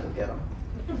thought that would get them.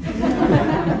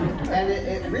 And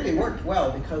it really worked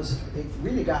well because it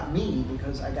really got me,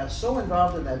 because I got so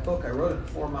involved in that book, I wrote it in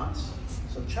 4 months.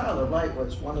 So Child of Light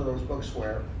was one of those books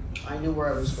where I knew where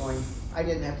I was going. I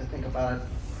didn't have to think about it.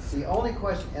 The only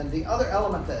question, and the other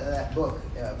element of that book,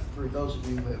 for those of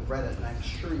you who have read it, and I'm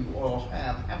sure you all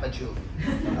have, haven't you,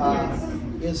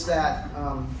 is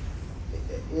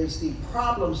the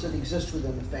problems that exist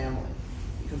within the family.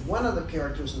 Because one of the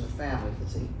characters in the family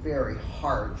is a very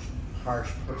harsh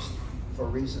person for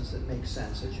reasons that make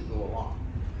sense as you go along.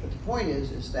 But the point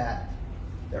is that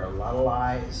there are a lot of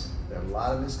lies, there are a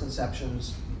lot of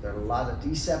misconceptions, there are a lot of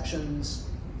deceptions,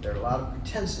 there are a lot of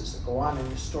pretenses that go on in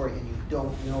your story, and you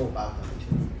don't know about them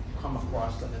until you come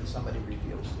across them and somebody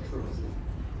reveals the truth.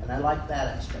 And I like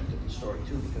that aspect of the story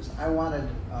too, because I wanted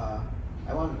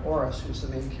Oris, who's the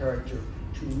main character,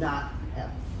 to not have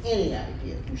any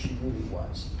idea who she really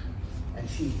was. And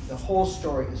the whole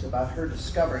story is about her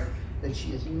discovering that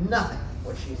she is nothing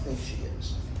what she thinks she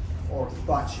is, or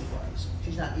thought she was.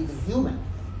 She's not even human.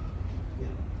 You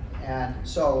know? And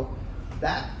so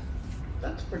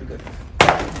that's pretty good.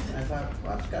 And I thought,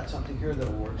 well, I've got something here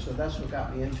that'll work, so that's what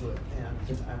got me into it. And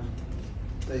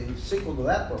the sequel to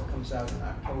that book comes out in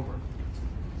October,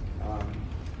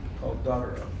 called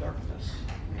Daughter of Darkness.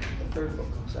 And the third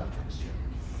book comes out next year.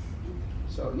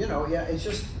 So, you know, yeah, it's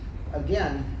just,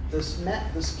 again, the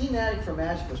schematic for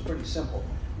magic was pretty simple.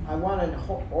 I wanted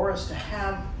Oris to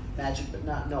have magic but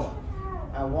not know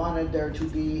it. I wanted there to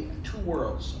be two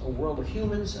worlds, a world of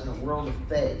humans and a world of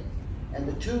fae. And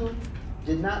the two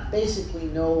did not basically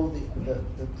know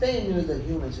they knew that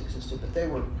humans existed, but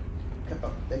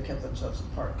they kept themselves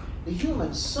apart. The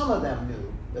humans, some of them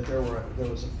knew that there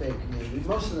was a fake community.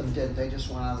 Most of them didn't. They just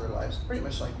went on with their lives, pretty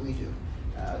much like we do.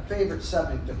 Favorite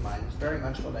subject of mine is very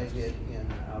much what I did in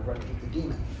Running with the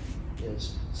Demon.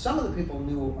 Is some of the people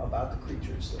knew about the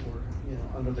creatures that were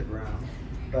under the ground,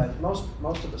 but most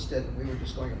of us didn't. We were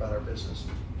just going about our business.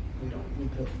 We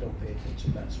don't pay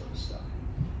attention to that sort of stuff.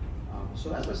 So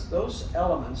that was those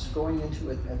elements going into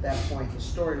it at that point. The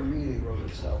story really wrote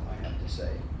itself, I have to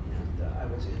say, and I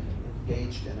was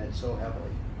engaged in it so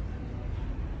heavily.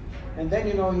 And then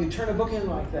you turn a book in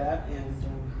like that, and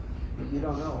you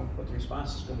don't know what the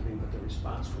response is going to be. But the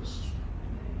response was.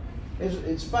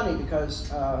 It's funny because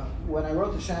when I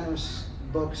wrote the Shiner's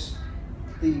books,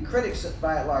 the critics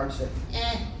by and large said,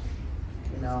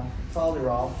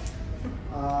 falderall,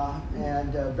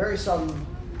 and very seldom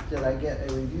did I get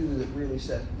a review that really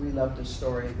said, we loved this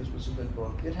story, this was a good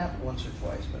book. It happened once or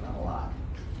twice, but not a lot.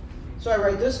 So I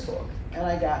write this book, and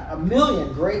I got 1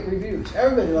 million great reviews.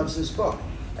 Everybody loves this book.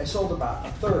 I sold about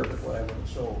 1/3 of what I would have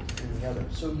sold in the other.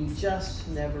 So you just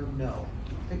never know.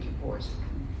 Pick your poison.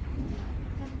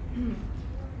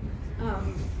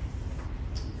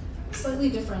 Slightly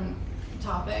different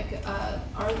topic.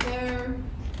 Are there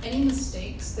any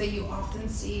mistakes that you often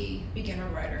see beginner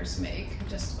writers make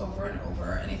just over and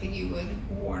over? Anything you would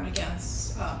warn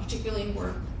against, particularly in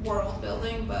world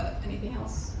building, but anything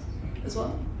else as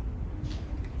well?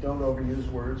 Don't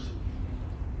overuse words.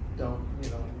 Don't,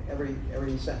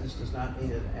 every sentence does not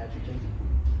need an adjective.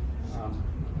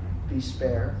 Be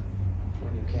spare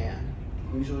when you can.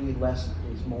 Usually less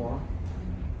is more,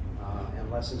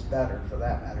 and less is better for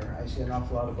that matter. I see an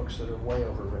awful lot of books that are way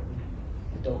overwritten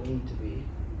that don't need to be.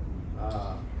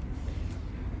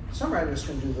 Some writers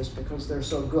can do this because they're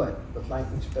so good with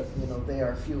language, but they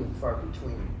are few and far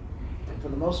between. And for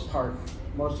the most part,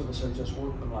 most of us are just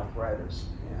workmanlike writers,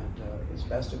 and it's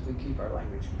best if we keep our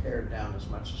language pared down as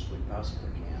much as we possibly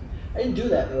can. I didn't do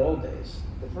that in the old days.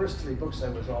 The first 3 books I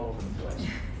was all over the place,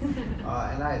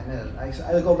 and I admit it.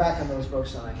 I go back on those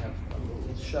books and I have a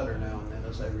little shudder now and then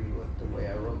as I read the way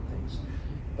I wrote things.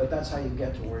 But that's how you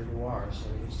get to where you are. So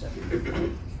you just have to do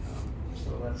it.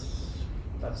 So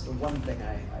that's the one thing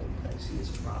I see as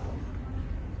a problem.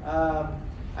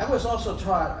 I was also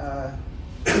taught,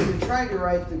 if you're trying to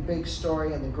write the big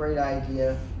story and the great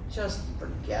idea, just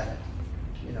forget it.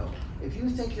 If you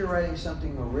think you're writing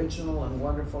something original and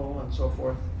wonderful and so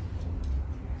forth,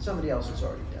 somebody else has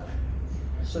already done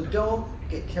it. So don't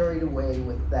get carried away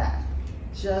with that.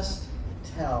 Just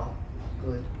tell a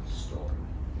good story.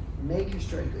 Make your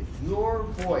story good. Your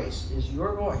voice is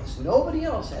your voice. Nobody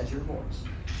else has your voice.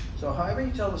 So however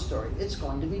you tell the story, it's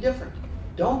going to be different.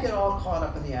 Don't get all caught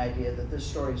up in the idea that this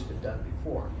story's been done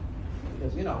before.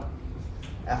 Because,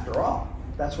 after all,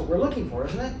 that's what we're looking for,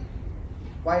 isn't it?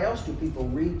 Why else do people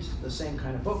read the same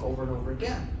kind of book over and over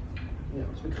again?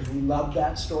 It's because we loved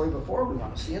that story before, we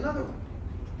want to see another one.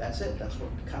 That's it. That's what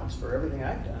counts for everything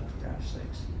I've done, for gosh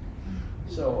sakes.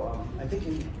 So I think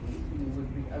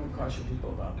I would caution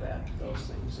people about those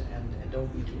things, and don't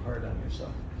be too hard on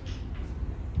yourself.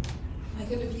 I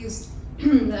could have used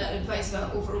that advice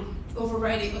about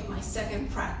overwriting with my second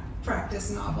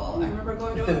practice novel. I remember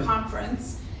going to a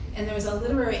conference, and there was a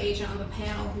literary agent on the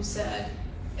panel who said,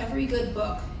 every good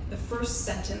book, the first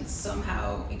sentence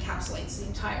somehow encapsulates the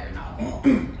entire novel.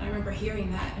 And I remember hearing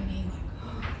that and being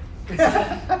like,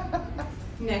 oh.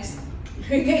 Next.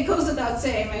 It goes without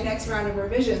saying, my next round of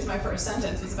revisions, my first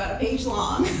sentence was about a page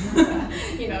long.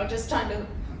 Just trying to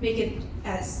make it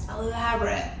as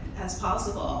elaborate as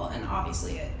possible, and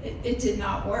obviously it did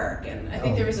not work, and I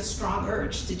think there was a strong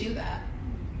urge to do that.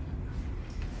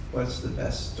 What's the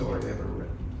best story ever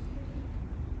written?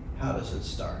 How does it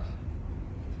start?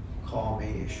 Call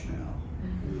me Ishmael.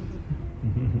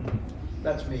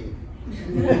 That's me.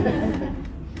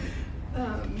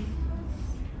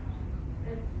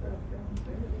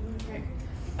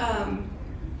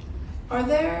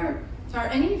 Are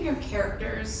any of your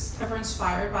characters ever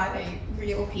inspired by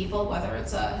real people, whether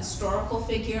it's a historical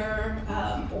figure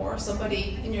or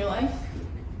somebody in your life?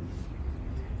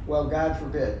 Well, God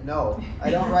forbid. No,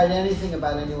 I don't write anything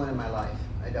about anyone in my life.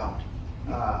 I don't.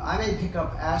 I may pick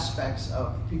up aspects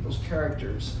of people's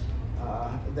characters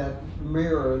that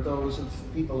mirror those of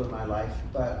people in my life,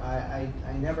 but I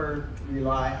never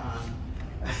rely on.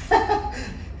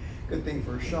 Good thing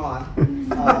for Sean.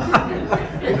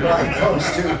 Rely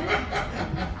close to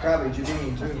probably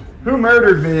Janine too. Who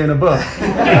murdered me in a book?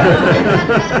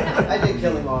 I did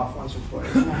kill him off once or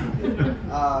twice.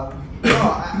 No,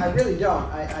 I really don't.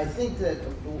 I think that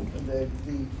the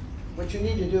what you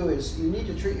need to do is you need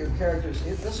to treat your characters.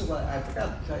 This is what I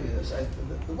forgot to tell you this.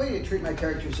 The way to treat my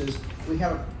characters is we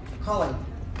have a calling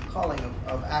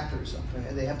of actors,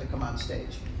 and they have to come on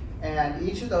stage. And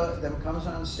each of them comes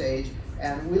on stage,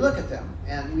 and we look at them,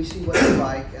 and we see what they're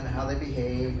like, and how they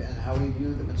behave, and how we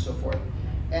view them, and so forth.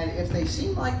 And if they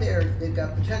seem like they've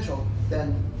got potential,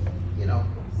 then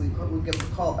we give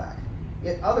them a call back.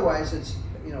 Otherwise, it's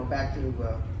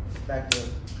back to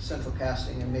central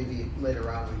casting, and maybe later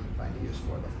on we can find a use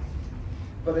for them.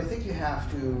 But I think you have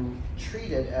to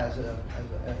treat it as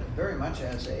very much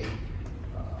as an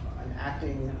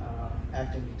acting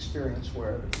experience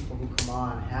where the people who come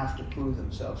on have to prove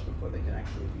themselves before they can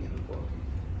actually be in the book.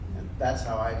 And that's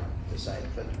how I decided,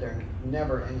 but there are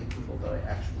never any people that I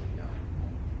actually know.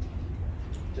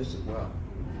 Just as well.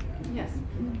 Yes.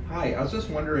 Hi, I was just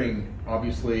wondering,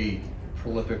 obviously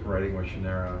prolific writing with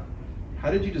Shannara, how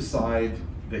did you decide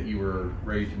that you were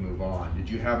ready to move on? Did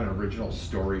you have an original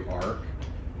story arc?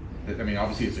 I mean,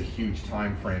 obviously it's a huge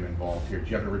time frame involved here. Did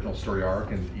you have an original story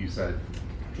arc and you said,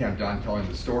 okay, I'm done telling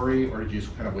the story, or did you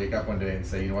just kind of wake up one day and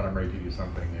say, you know what, I'm ready to do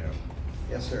something new?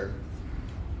 Yes, sir.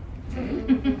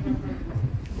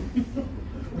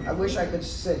 I wish I could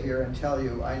sit here and tell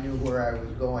you I knew where I was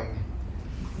going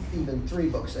even 3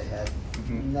 books ahead.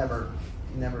 Mm-hmm.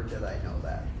 Never did I know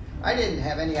that. I didn't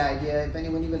have any idea if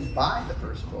anyone even buy the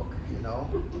first book, I didn't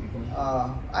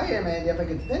have any idea if I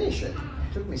could finish it.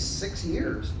 It took me 6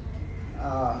 years.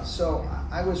 So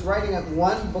I was writing up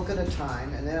 1 book at a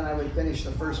time, and then I would finish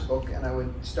the first book, and I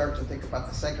would start to think about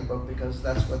the second book, because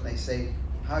that's what they say,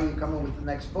 how are you coming with the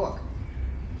next book?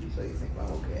 So you think,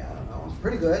 well, okay, I don't know. It's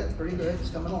pretty good, it's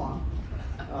coming along.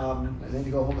 And then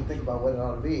you go home and think about what it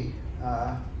ought to be.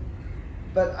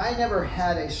 But I never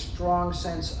had a strong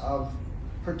sense of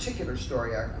particular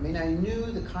story arc. I mean, I knew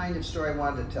the kind of story I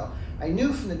wanted to tell. I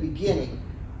knew from the beginning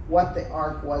what the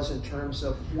arc was in terms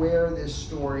of where this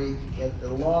story at the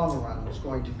long run was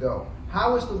going to go.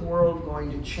 How is the world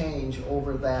going to change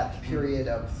over that period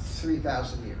of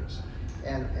 3,000 years?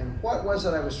 And what was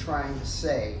it I was trying to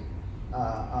say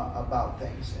about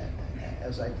things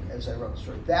as I wrote the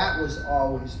story? That was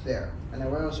always there. And I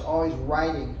was always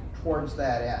writing towards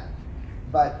that end.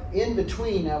 But in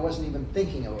between, I wasn't even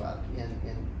thinking about it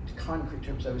in concrete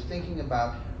terms. I was thinking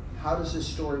about how does this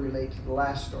story relate to the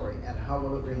last story, and how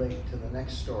will it relate to the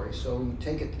next story? So you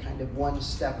take it kind of 1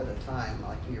 step at a time,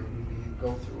 like you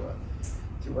go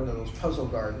through one of those puzzle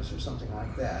gardens or something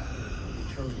like that, and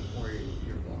determining where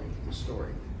you're going with the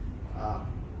story.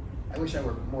 I wish I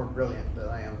were more brilliant, but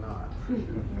I am not.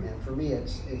 And for me,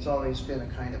 it's always been a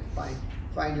kind of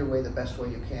find your way the best way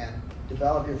you can,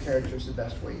 develop your characters the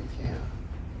best way you can.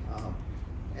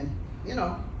 And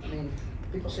I mean,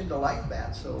 people seem to like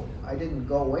that, so I didn't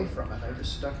go away from it. I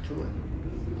just stuck to it.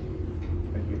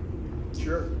 Thank you.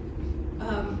 Sure.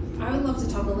 I would love to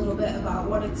talk a little bit about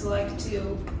what it's like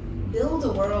to build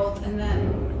a world and then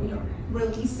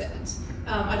release it.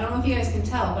 I don't know if you guys can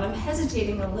tell, but I'm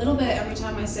hesitating a little bit every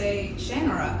time I say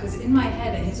Shannara, because in my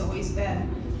head it has always been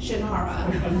Shannara.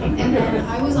 And then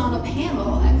I was on a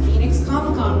panel at Phoenix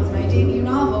Comic-Con with my debut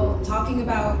novel talking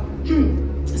about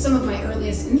some of my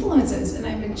earliest influences, and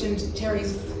I mentioned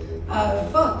Terry's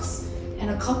books, and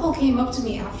a couple came up to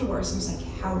me afterwards and was like,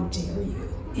 how dare you?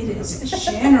 It is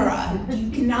Shannara.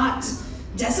 You cannot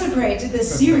desecrate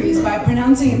this series by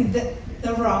pronouncing it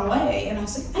the wrong way. And I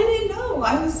was like, I didn't know.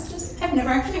 I've never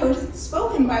actually heard it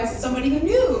spoken by somebody who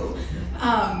knew.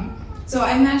 So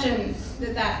I imagine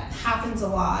that happens a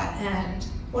lot. And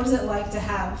what is it like to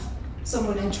have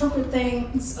someone interpret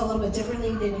things a little bit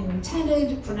differently than you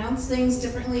intended, pronounce things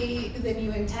differently than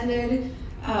you intended?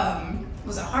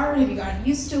 Was it hard? Have you gotten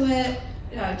used to it?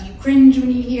 Do you cringe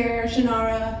when you hear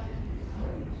Shannara?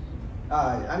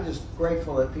 I'm just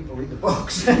grateful that people read the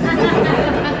books.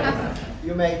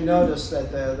 You may notice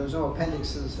that there's no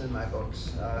appendixes in my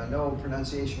books, no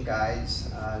pronunciation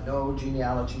guides, no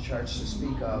genealogy charts to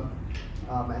speak of.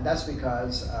 And that's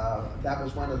because that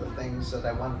was one of the things that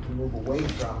I wanted to move away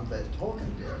from that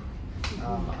Tolkien did.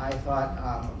 I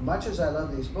thought, much as I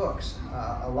love these books,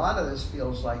 a lot of this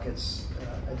feels like it's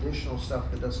additional stuff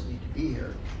that doesn't need to be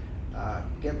here.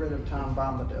 Get rid of Tom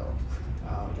Bombadil.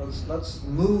 Let's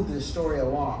move this story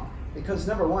along. Because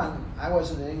number one, I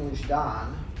wasn't an English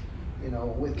Don,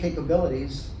 with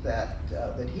capabilities that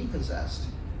he possessed.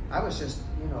 I was just,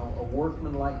 a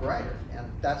workman-like writer, and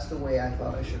that's the way I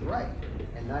thought I should write,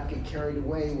 and not get carried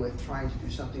away with trying to do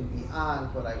something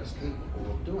beyond what I was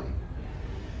capable of doing.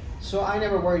 So I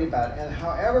never worried about it, and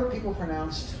however people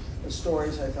pronounced the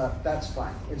stories, I thought, that's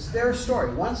fine. It's their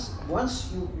story. Once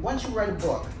you write a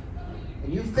book,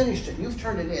 and you've finished it, you've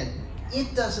turned it in,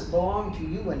 it doesn't belong to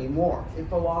you anymore. It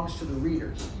belongs to the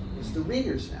readers. It's the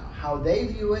readers now. How they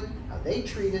view it, how they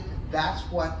treat it, that's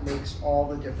what makes all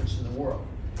the difference in the world.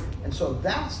 And so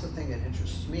that's the thing that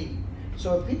interests me.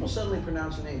 So if people suddenly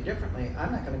pronounce a name differently,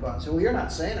 I'm not going to go out and say, well, you're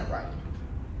not saying it right.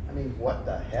 I mean, what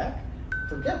the heck?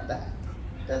 Forget that.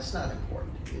 That's not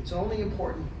important. It's only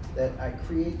important that I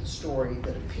create the story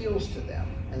that appeals to them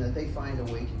and that they find a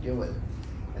way to deal with it.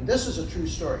 And this is a true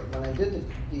story. When I did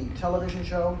the television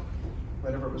show,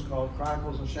 whatever it was called,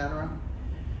 Chronicles of Shannara,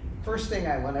 first thing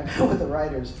when I met with the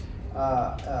writers,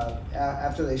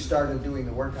 after they started doing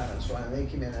the work on it, so they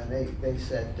came in and they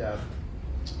said,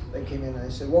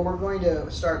 well, we're going to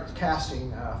start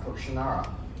casting for Shannara.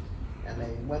 And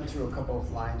they went through a couple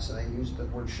of lines and they used the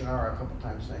word Shannara a couple of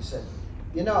times, and I said,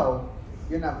 you know,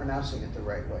 you're not pronouncing it the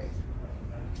right way.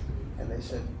 And they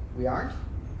said, we aren't?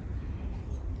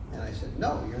 And I said,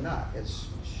 no, you're not. It's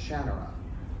Shannara.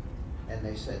 And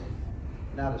they said,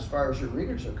 not as far as your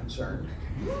readers are concerned.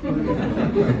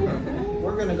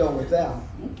 We're going to go with them.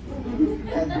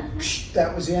 And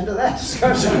that was the end of that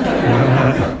discussion.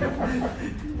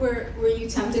 Were you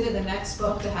tempted in the next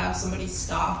book to have somebody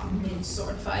stop mid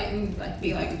sword fight and like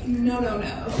be like, no, no,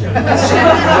 no? Yeah.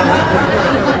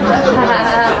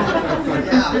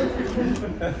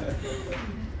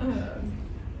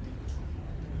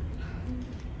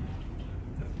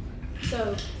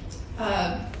 So,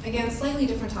 again, slightly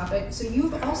different topic. So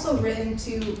you've also written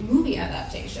 2 movie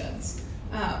adaptations.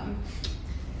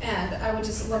 And I would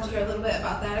just love to hear a little bit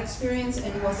about that experience.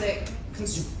 And was it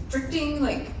constricting,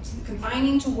 like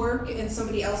confining to work in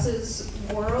somebody else's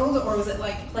world, or was it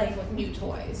like playing with new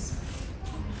toys?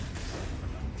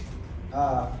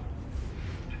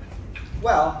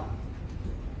 Well,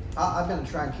 I'm going to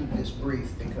try and keep this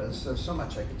brief because there's so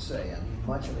much I could say, and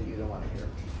much of it you don't want to hear.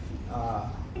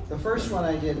 The first one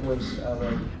I did was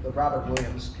the Robert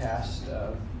Williams cast,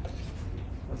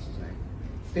 what's his name?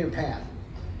 Peter Pan.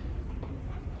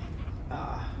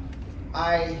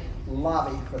 I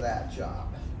lobbied for that job.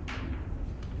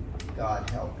 God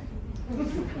help me.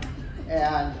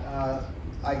 And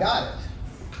I got it.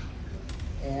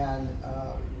 And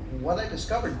what I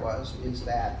discovered is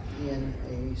that in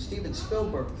a Steven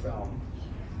Spielberg film,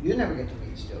 you never get to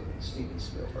meet Steven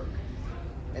Spielberg.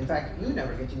 In fact, you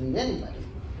never get to meet anybody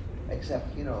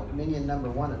except, you know, minion number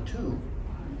 1 and 2.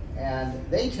 And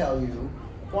they tell you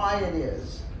why it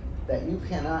is that you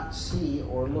cannot see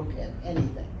or look at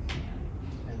anything.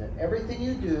 And that everything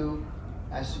you do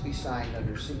has to be signed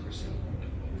under secrecy.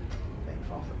 Think,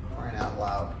 oh, for crying out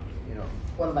loud, you know,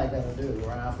 what am I going to do?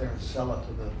 Run out there and sell it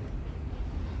to the,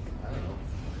 I don't know.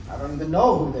 I don't even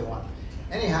know who they want.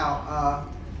 Anyhow,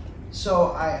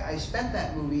 so I spent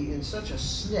that movie in such a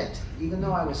snit, even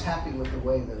though I was happy with the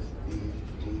way the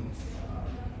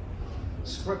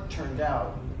script turned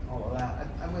out, all of that.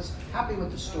 I was happy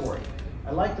with the story.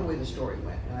 I liked the way the story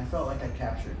went, and I felt like I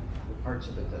captured the parts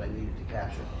of it that I needed to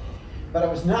capture. But I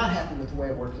was not happy with the way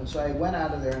it worked, and so I went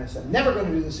out of there and I said, I'm never going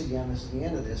to do this again. This is the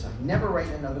end of this. I'm never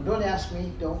writing another. Don't ask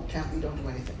me, don't tempt me, don't do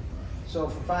anything. So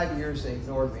for 5 years they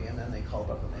ignored me, and then they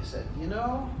called up and they said, you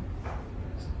know,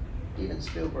 Steven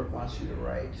Spielberg wants you to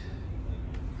write.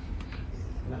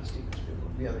 Not Steven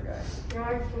Spielberg, the other guy.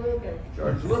 George Lucas.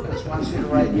 George Lucas wants you to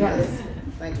write. Yes.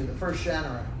 Thank you. The first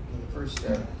Shannara, the first.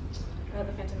 The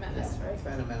Phantom Menace, Yeah, right?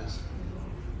 Phantom Menace.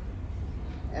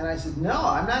 And I said, no,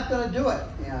 I'm not going to do it.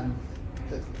 And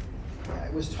I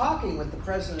was talking with the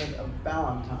president of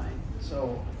Ballantine,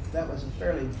 so that was a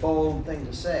fairly bold thing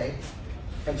to say.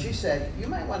 But she said, you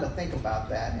might want to think about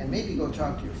that and maybe go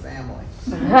talk to your family.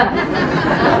 And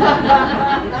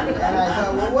I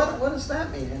thought, well, what does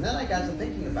that mean? And then I got to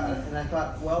thinking about it, and I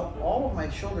thought, well, all of my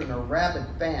children are rabid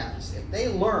fans. If they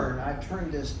learn I've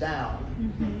turned this down,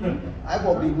 I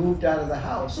will be moved out of the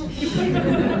house.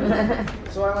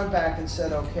 So I went back and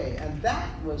said, okay. And that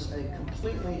was a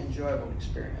completely enjoyable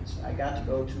experience. I got to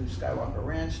go to Skywalker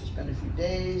Ranch and spend a few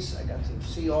days. I got to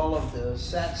see all of the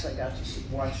sets. I got to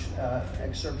watch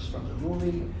excerpts from the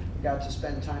movie. I got to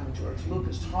spend time with George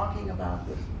Lucas talking about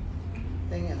the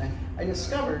thing, and I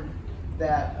discovered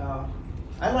that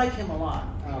I like him a lot.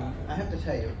 I have to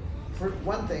tell you, for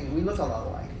one thing, we look a lot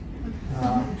alike.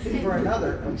 For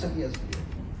another, except he has,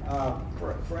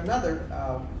 for another,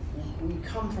 we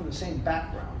come from the same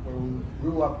background, where we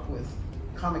grew up with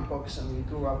comic books and we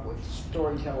grew up with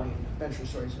storytelling, adventure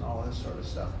stories, and all this sort of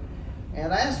stuff.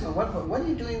 And I asked him, what are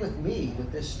you doing with me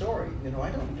with this story? You know,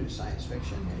 I don't do science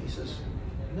fiction. And he says,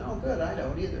 no, good, I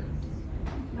don't either.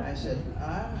 And I said,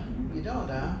 you don't,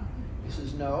 huh? He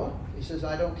says, no. He says,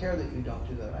 I don't care that you don't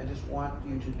do that. I just want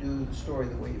you to do the story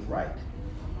the way you write.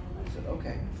 I said,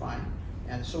 okay, fine.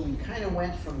 And so we kind of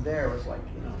went from there. It was like,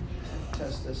 you know,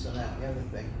 test this and that and the other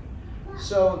thing.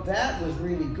 So that was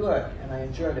really good, and I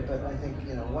enjoyed it, but I think,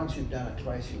 you know, once you've done it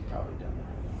twice, you've probably done it.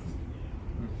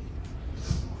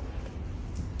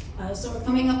 So we're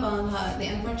coming up on the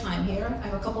end of our time here. I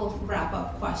have a couple of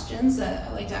wrap-up questions that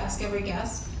I like to ask every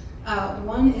guest.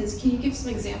 One is, can you give some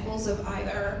examples of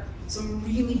either some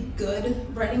really good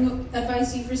writing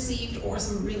advice you've received or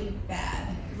some really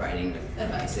bad writing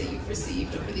advice that you've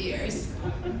received over the years?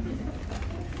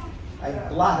 I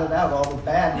blotted out all the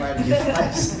bad writing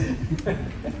advice.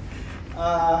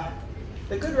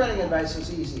 The good writing advice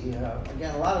was easy.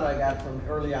 Again, a lot of it I got from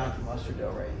early on from Lester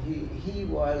Del Rey. He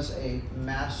was a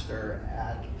master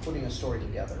at putting a story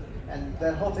together. And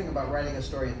that whole thing about writing a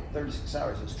story in 36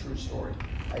 hours is a true story,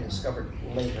 I discovered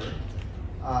later.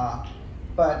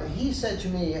 But he said to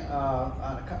me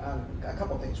on a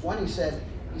couple of things. One, he said,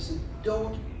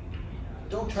 don't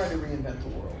try to reinvent the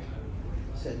world.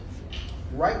 He said,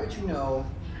 write what you know,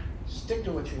 stick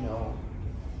to what you know,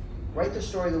 write the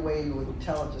story the way you would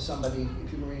tell it to somebody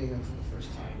if you were reading them for the first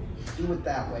time. Do it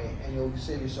that way, and you'll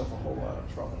save yourself a whole lot of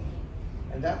trouble.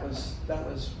 And that was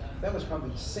probably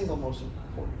the single most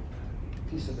important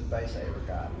piece of advice I ever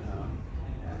got.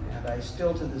 And I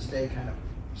still to this day kind of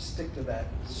stick to that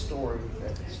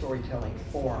storytelling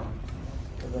form,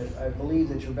 because I believe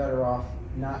that you're better off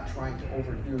not trying to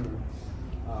overdo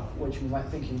what you might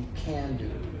think you can do,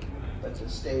 but to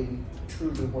stay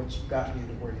true to what's gotten you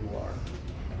to where you are.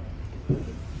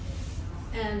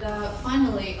 And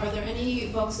finally, are there any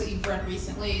books that you've read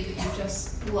recently that you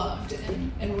just loved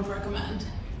and would recommend?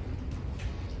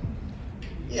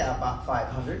 Yeah, about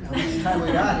 500. How much time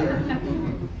we got here?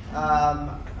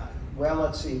 Well,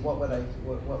 let's see. What would I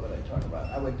talk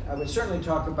about? I would certainly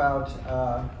talk about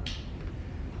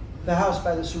The House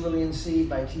by the Cerulean Sea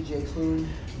by T.J. Klune.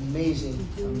 Amazing,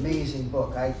 amazing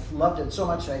book. I loved it so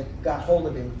much I got hold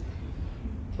of him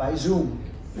by Zoom,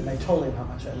 and I told him how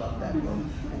much I loved that book.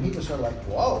 And he was sort of like,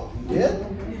 whoa, you did?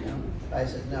 I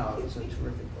said, no, it was a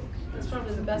terrific book. It's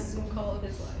probably the best Zoom call of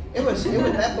his life.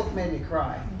 That book made me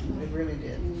cry. It really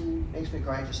did. It makes me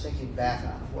cry just thinking back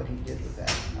on what he did with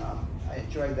that. I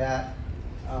enjoyed that.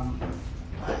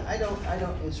 I don't,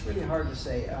 it's really hard to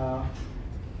say.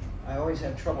 I always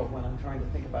have trouble when I'm trying to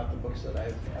think about the books that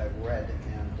I've read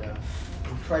and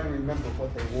try to remember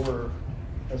what they were,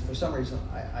 because for some reason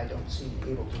I don't seem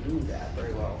able to do that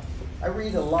very well. I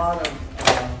read a lot of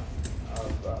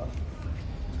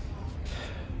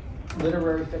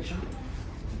literary fiction,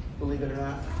 believe it or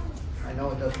not. I know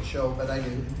it doesn't show, but I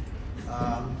do.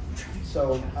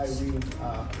 So I read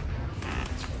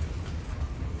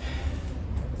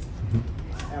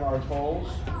M.R.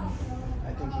 Tolles.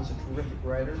 I think he's a terrific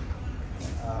writer.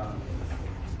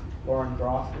 Lauren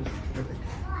Groff is terrific.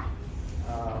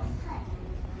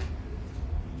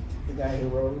 The guy who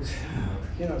wrote,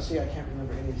 I can't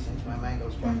remember any of these things. My mind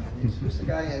goes blank. Who's the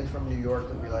guy from New York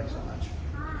that we like so much?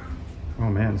 Oh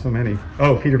man, so many.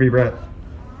 Oh, Peter V. Brett.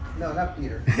 No, not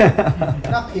Peter.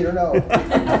 Not Peter, no. The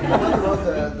one who wrote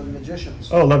the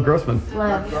Magicians. Oh, Lev Grossman.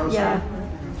 Lev Grossman, yeah.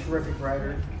 Terrific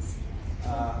writer.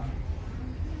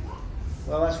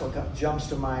 Well, that's what jumps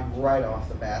to mind right off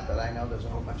the bat, but I know there's a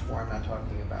whole bunch more I'm not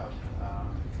talking about.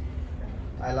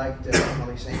 I liked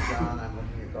Emily St. John. I'm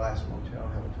looking at Glass Hotel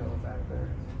back there.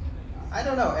 I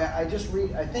don't know. I just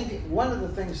read. I think one of the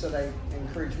things that I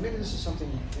encourage, maybe this is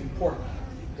something important,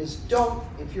 is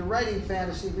if you're writing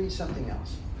fantasy, read something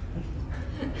else.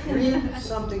 Read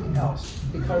something else,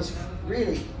 because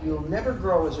really, you'll never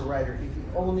grow as a writer if you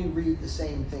only read the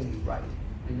same thing you write.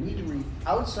 You need to read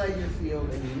outside your field,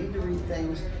 and you need to read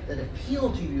things that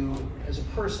appeal to you as a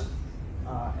person,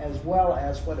 as well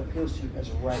as what appeals to you as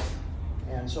a writer.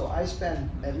 And so I spend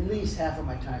at least half of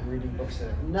my time reading books that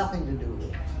have nothing to do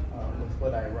with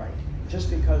what I write,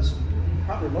 just because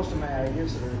probably most of my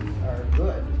ideas that are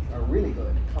good, are really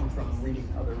good, come from reading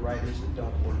other writers that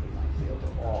don't work in my field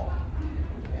at all.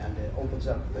 And it opens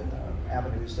up the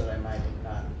avenues that I might have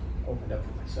not opened up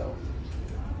for myself.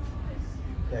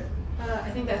 Okay.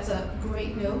 I think that's a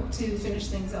great note to finish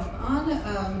things up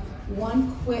on.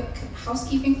 One quick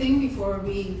housekeeping thing before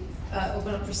we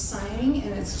open up for signing,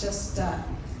 and it's just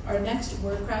our next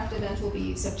WordCraft event will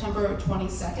be September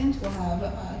 22nd. We'll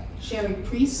have Sherry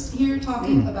Priest here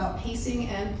talking about pacing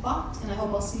and plot, and I hope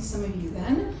I'll see some of you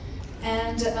then.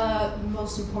 And the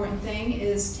most important thing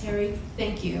is, Terry,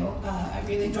 thank you. I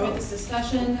really enjoyed this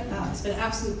discussion. It's been an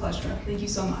absolute pleasure. Thank you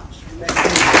so much. Thank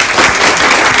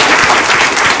you.